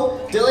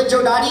Ko, Dylan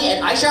Jonati,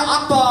 and Aisah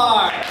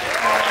Akbar.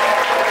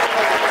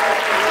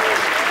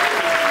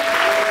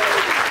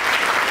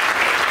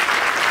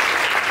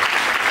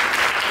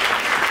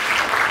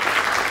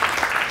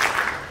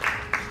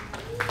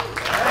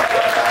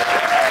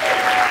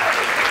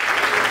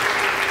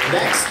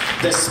 Next,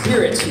 the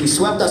spirits who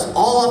swept us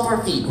all off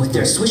our feet with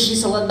their swishy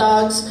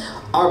salandags,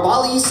 our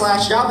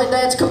Bali/Javan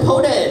dance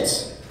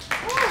components.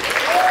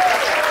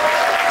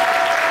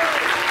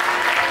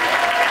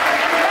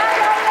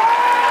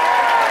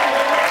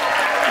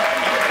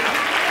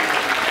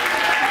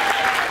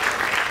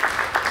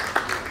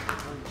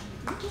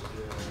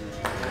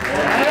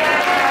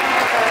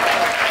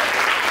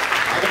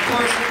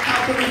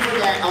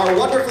 Our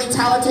wonderfully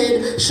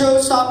talented,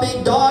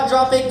 show-stopping,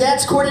 jaw-dropping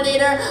dance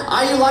coordinator,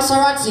 Ayu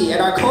Lasaransi,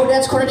 and our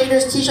co-dance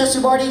coordinators, Tisha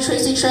Subardi,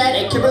 Tracy Tran,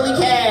 and Kimberly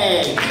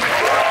Kang.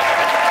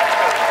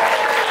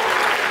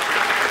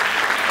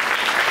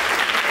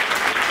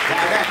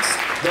 Now next,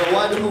 the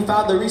one who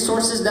found the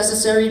resources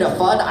necessary to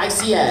fund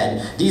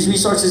ICN. These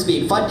resources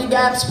being funding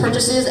gaps,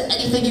 purchases,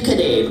 anything you can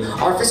name.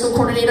 Our fiscal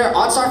coordinator,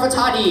 Ansar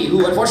Fatani,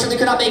 who unfortunately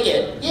could not make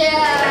it.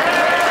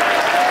 Yeah!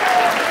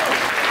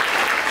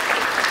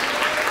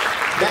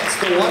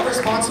 Next, the one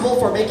responsible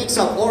for making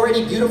some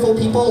already beautiful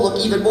people look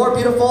even more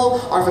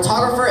beautiful, our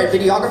photographer and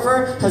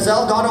videographer,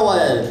 Hazel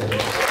Gonawan.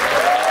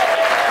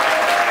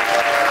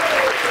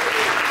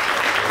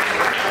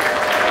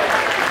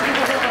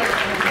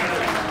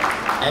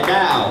 And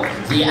now,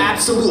 the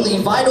absolutely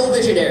vital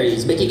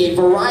visionaries making a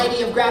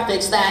variety of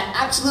graphics that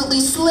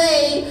absolutely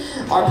slay,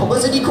 our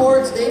publicity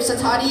coords, Dave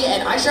Satani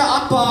and Aisah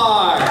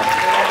Akbar.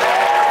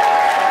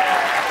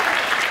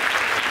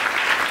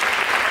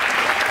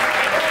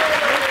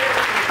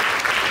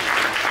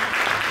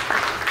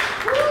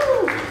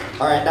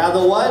 Alright, now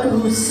the one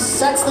who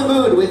sets the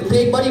mood with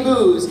big money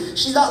moves.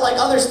 She's not like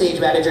other stage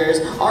managers.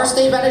 Our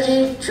stage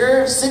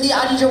manager, Cindy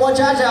Adija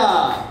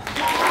Wajaja.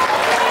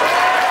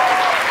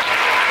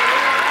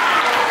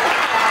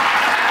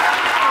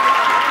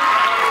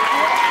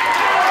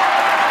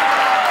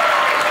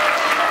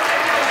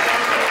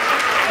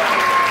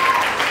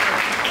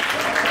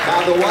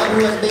 Now the one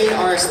who has made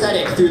our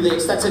aesthetic through the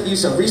extensive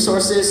use of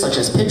resources such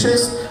as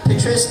Pinterest,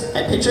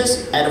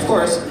 and of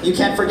course, you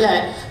can't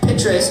forget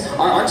Pinterest,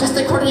 our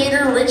artistic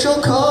coordinator,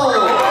 Rachel Ko.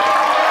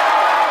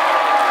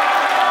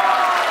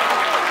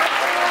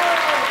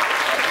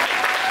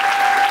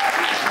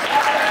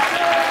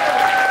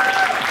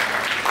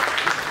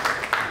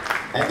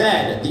 And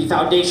then, the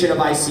foundation of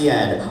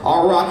ICN,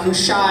 our rock who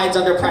shines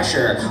under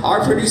pressure,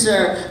 our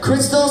producer,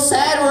 Crystal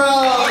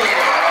Sandro.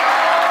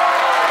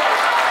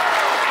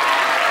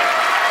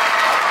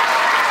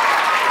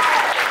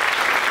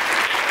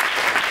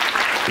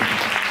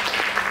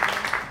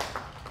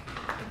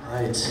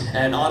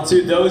 And on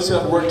to those who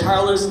have worked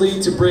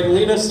tirelessly to bring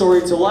Lina's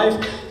story to life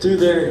through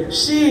their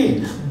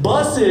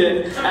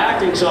bussin'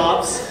 acting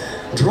chops,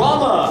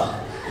 drama.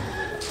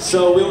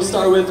 So we'll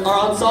start with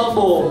our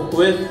ensemble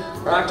with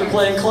our actor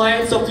playing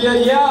client Sophia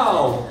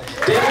Yao,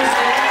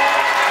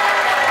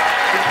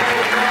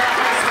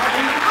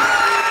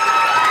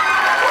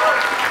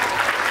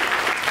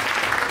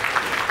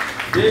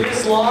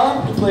 Davis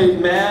Law, who played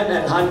Man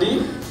and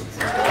Andi.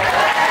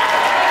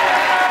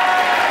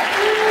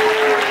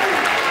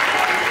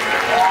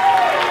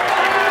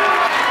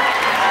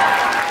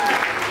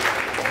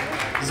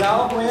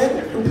 Zhao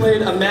Nguyen, who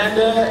played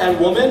Amanda and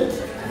Woman.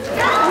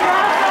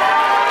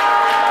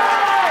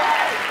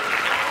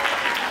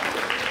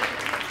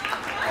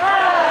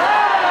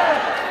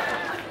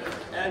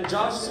 And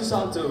Josh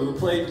Susanto, who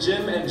played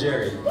Jim and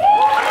Jerry.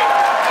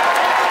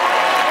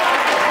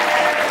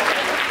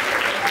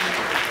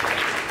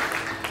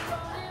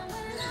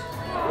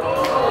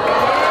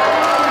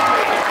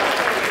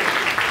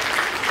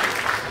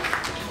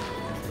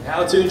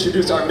 Now to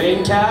introduce our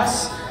main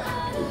cast.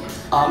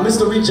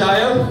 Mr.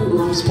 Wijaya,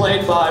 who's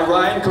played by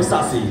Ryan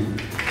Kostasi.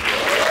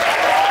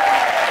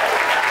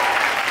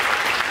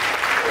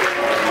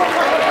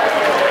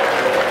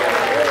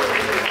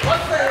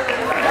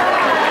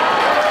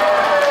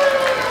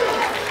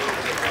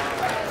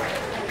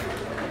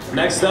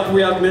 Next up,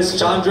 we have Miss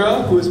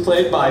Chandra, who is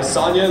played by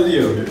Sonia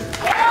Liu.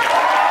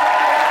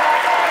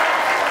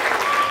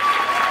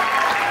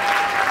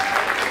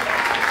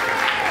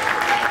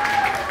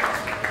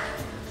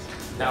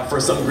 Now for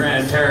some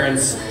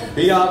grandparents,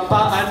 we got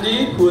Pa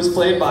Andi, who is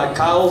played by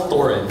Kyle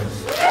Thorin.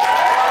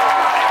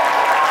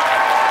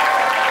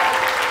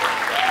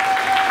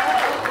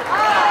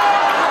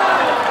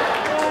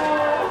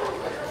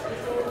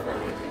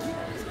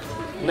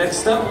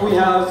 Next up, we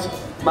have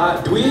Ma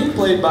Dwi,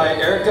 played by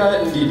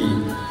Erica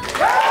Ndidi.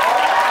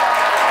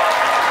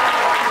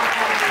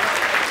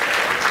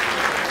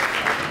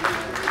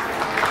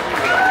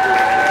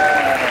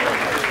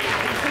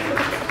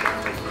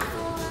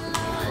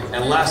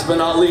 And last but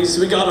not least,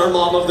 we got our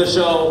mom of the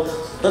show.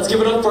 Let's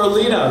give it up for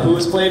Lina, who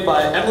is played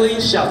by Emily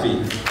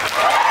Shafi.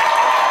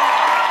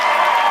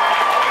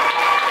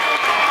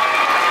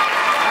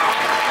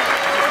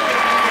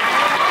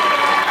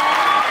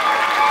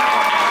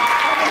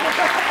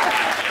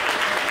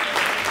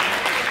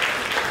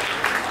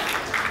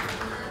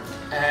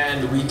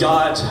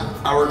 got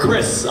our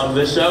Chris of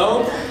the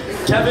show,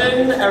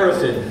 Kevin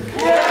Arifin.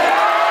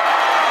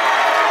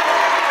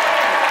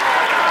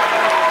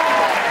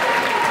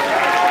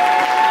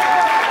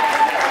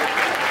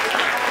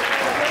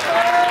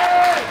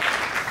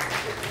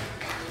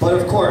 But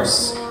of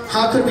course,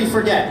 how could we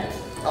forget?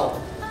 Oh.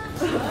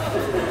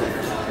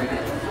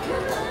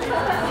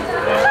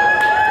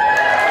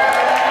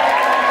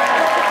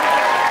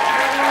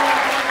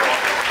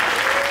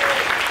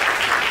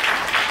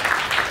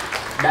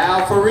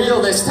 Now for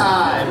real this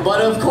time, but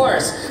of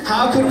course,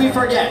 how could we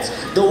forget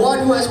the one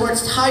who has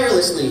worked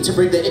tirelessly to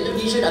bring the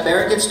Indonesian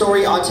American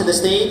story onto the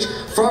stage,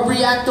 from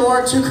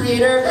reactor to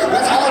creator.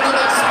 Let's all give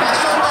a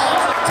special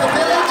thanks to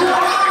Village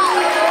Andi.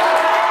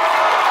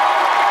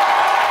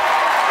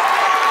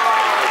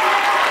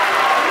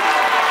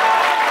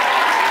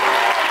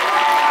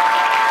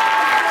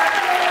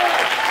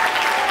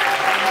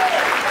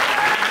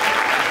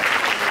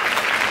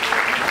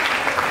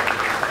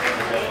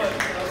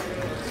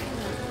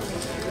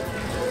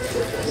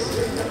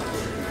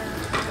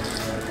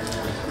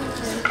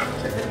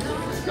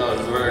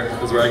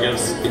 Where I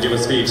give a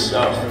speech.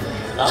 Oh.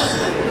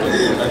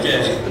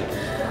 Okay.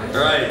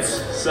 Alright,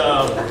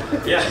 so,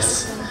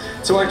 yes.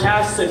 To our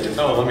cast and,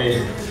 oh, let me,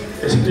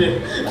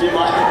 be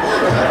my.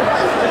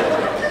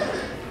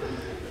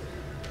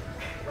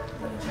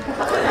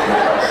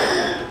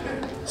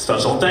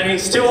 Special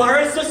thanks to our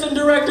assistant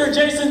director,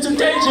 Jason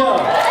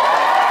Tuteja.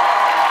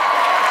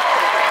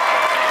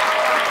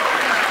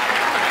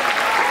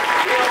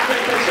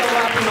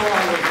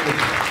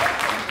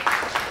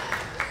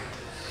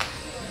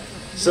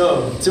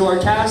 So, to our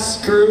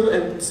cast, crew,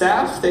 and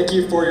staff, thank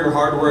you for your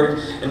hard work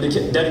and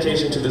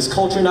dedication to this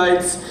Culture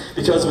Nights,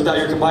 because without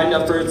your combined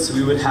efforts,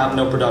 we would have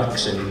no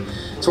production.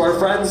 To our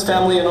friends,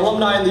 family, and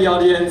alumni in the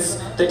audience,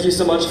 thank you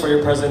so much for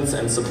your presence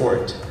and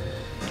support.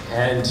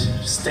 And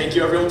just thank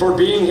you everyone for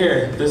being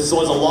here. This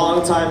was a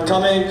long time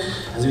coming,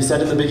 as we said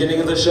in the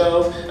beginning of the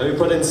show, and we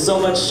put in so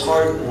much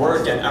hard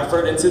work and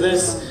effort into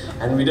this,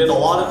 and we did a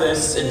lot of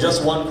this in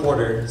just one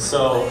quarter.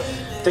 So,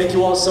 thank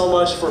you all so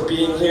much for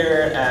being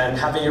here and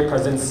having your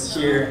presence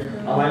here.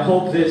 I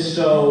hope this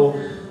show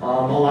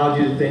allowed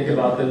you to think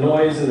about the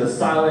noise and the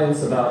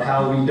silence, about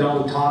how we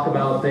don't talk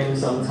about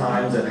things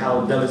sometimes, and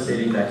how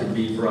devastating that can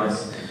be for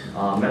us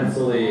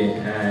mentally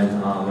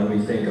and when we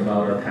think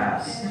about our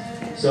past.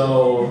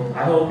 So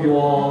I hope you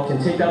all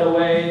can take that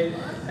away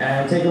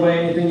and take away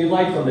anything you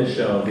like from this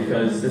show,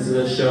 because this is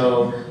a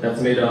show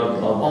that's made up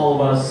of all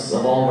of us,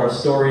 of all of our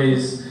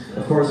stories.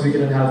 Of course, we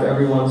couldn't have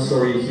everyone's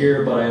story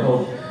here, but I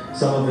hope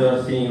some of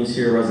the themes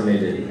here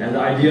resonated. And the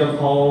idea of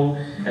home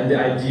and the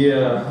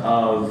idea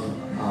of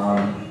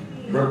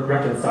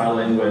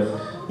reconciling with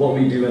what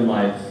we do in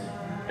life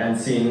and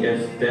seeing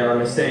if there are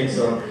mistakes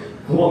or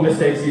what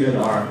mistakes even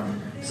are.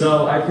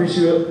 So I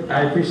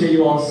appreciate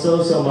you all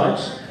so much.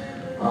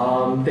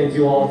 Thank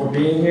you all for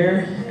being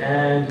here.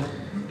 And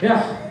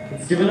yeah,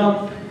 let's give it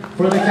up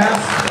for the cast.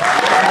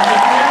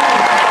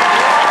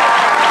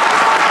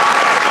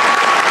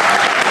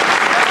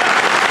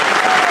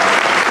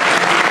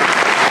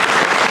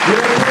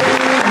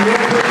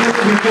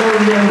 Before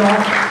we end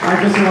off, I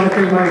just want to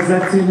thank my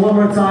exec team one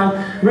more time.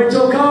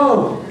 Rachel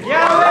Ko!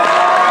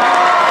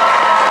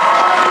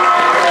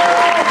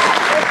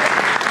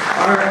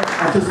 Our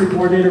artistic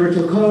coordinator,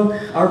 Rachel Ko.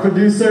 Our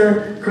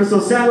producer, Crystal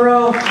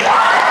Sanro.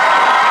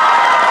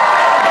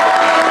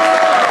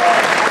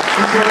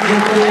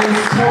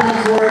 So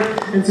much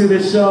work into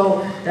this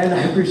show, and I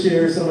appreciate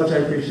her so much. I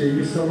appreciate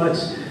you so much.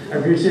 I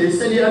appreciate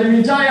Cindy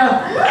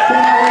Adivijaya.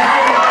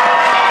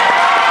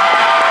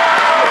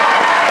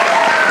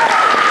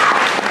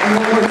 And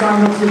one more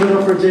time, let's give it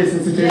up for Jason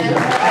Tuteja.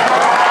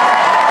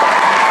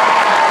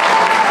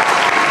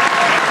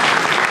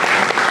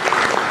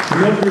 We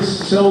hope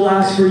this show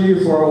lasts for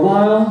you for a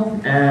while,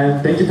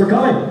 and thank you for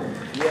coming.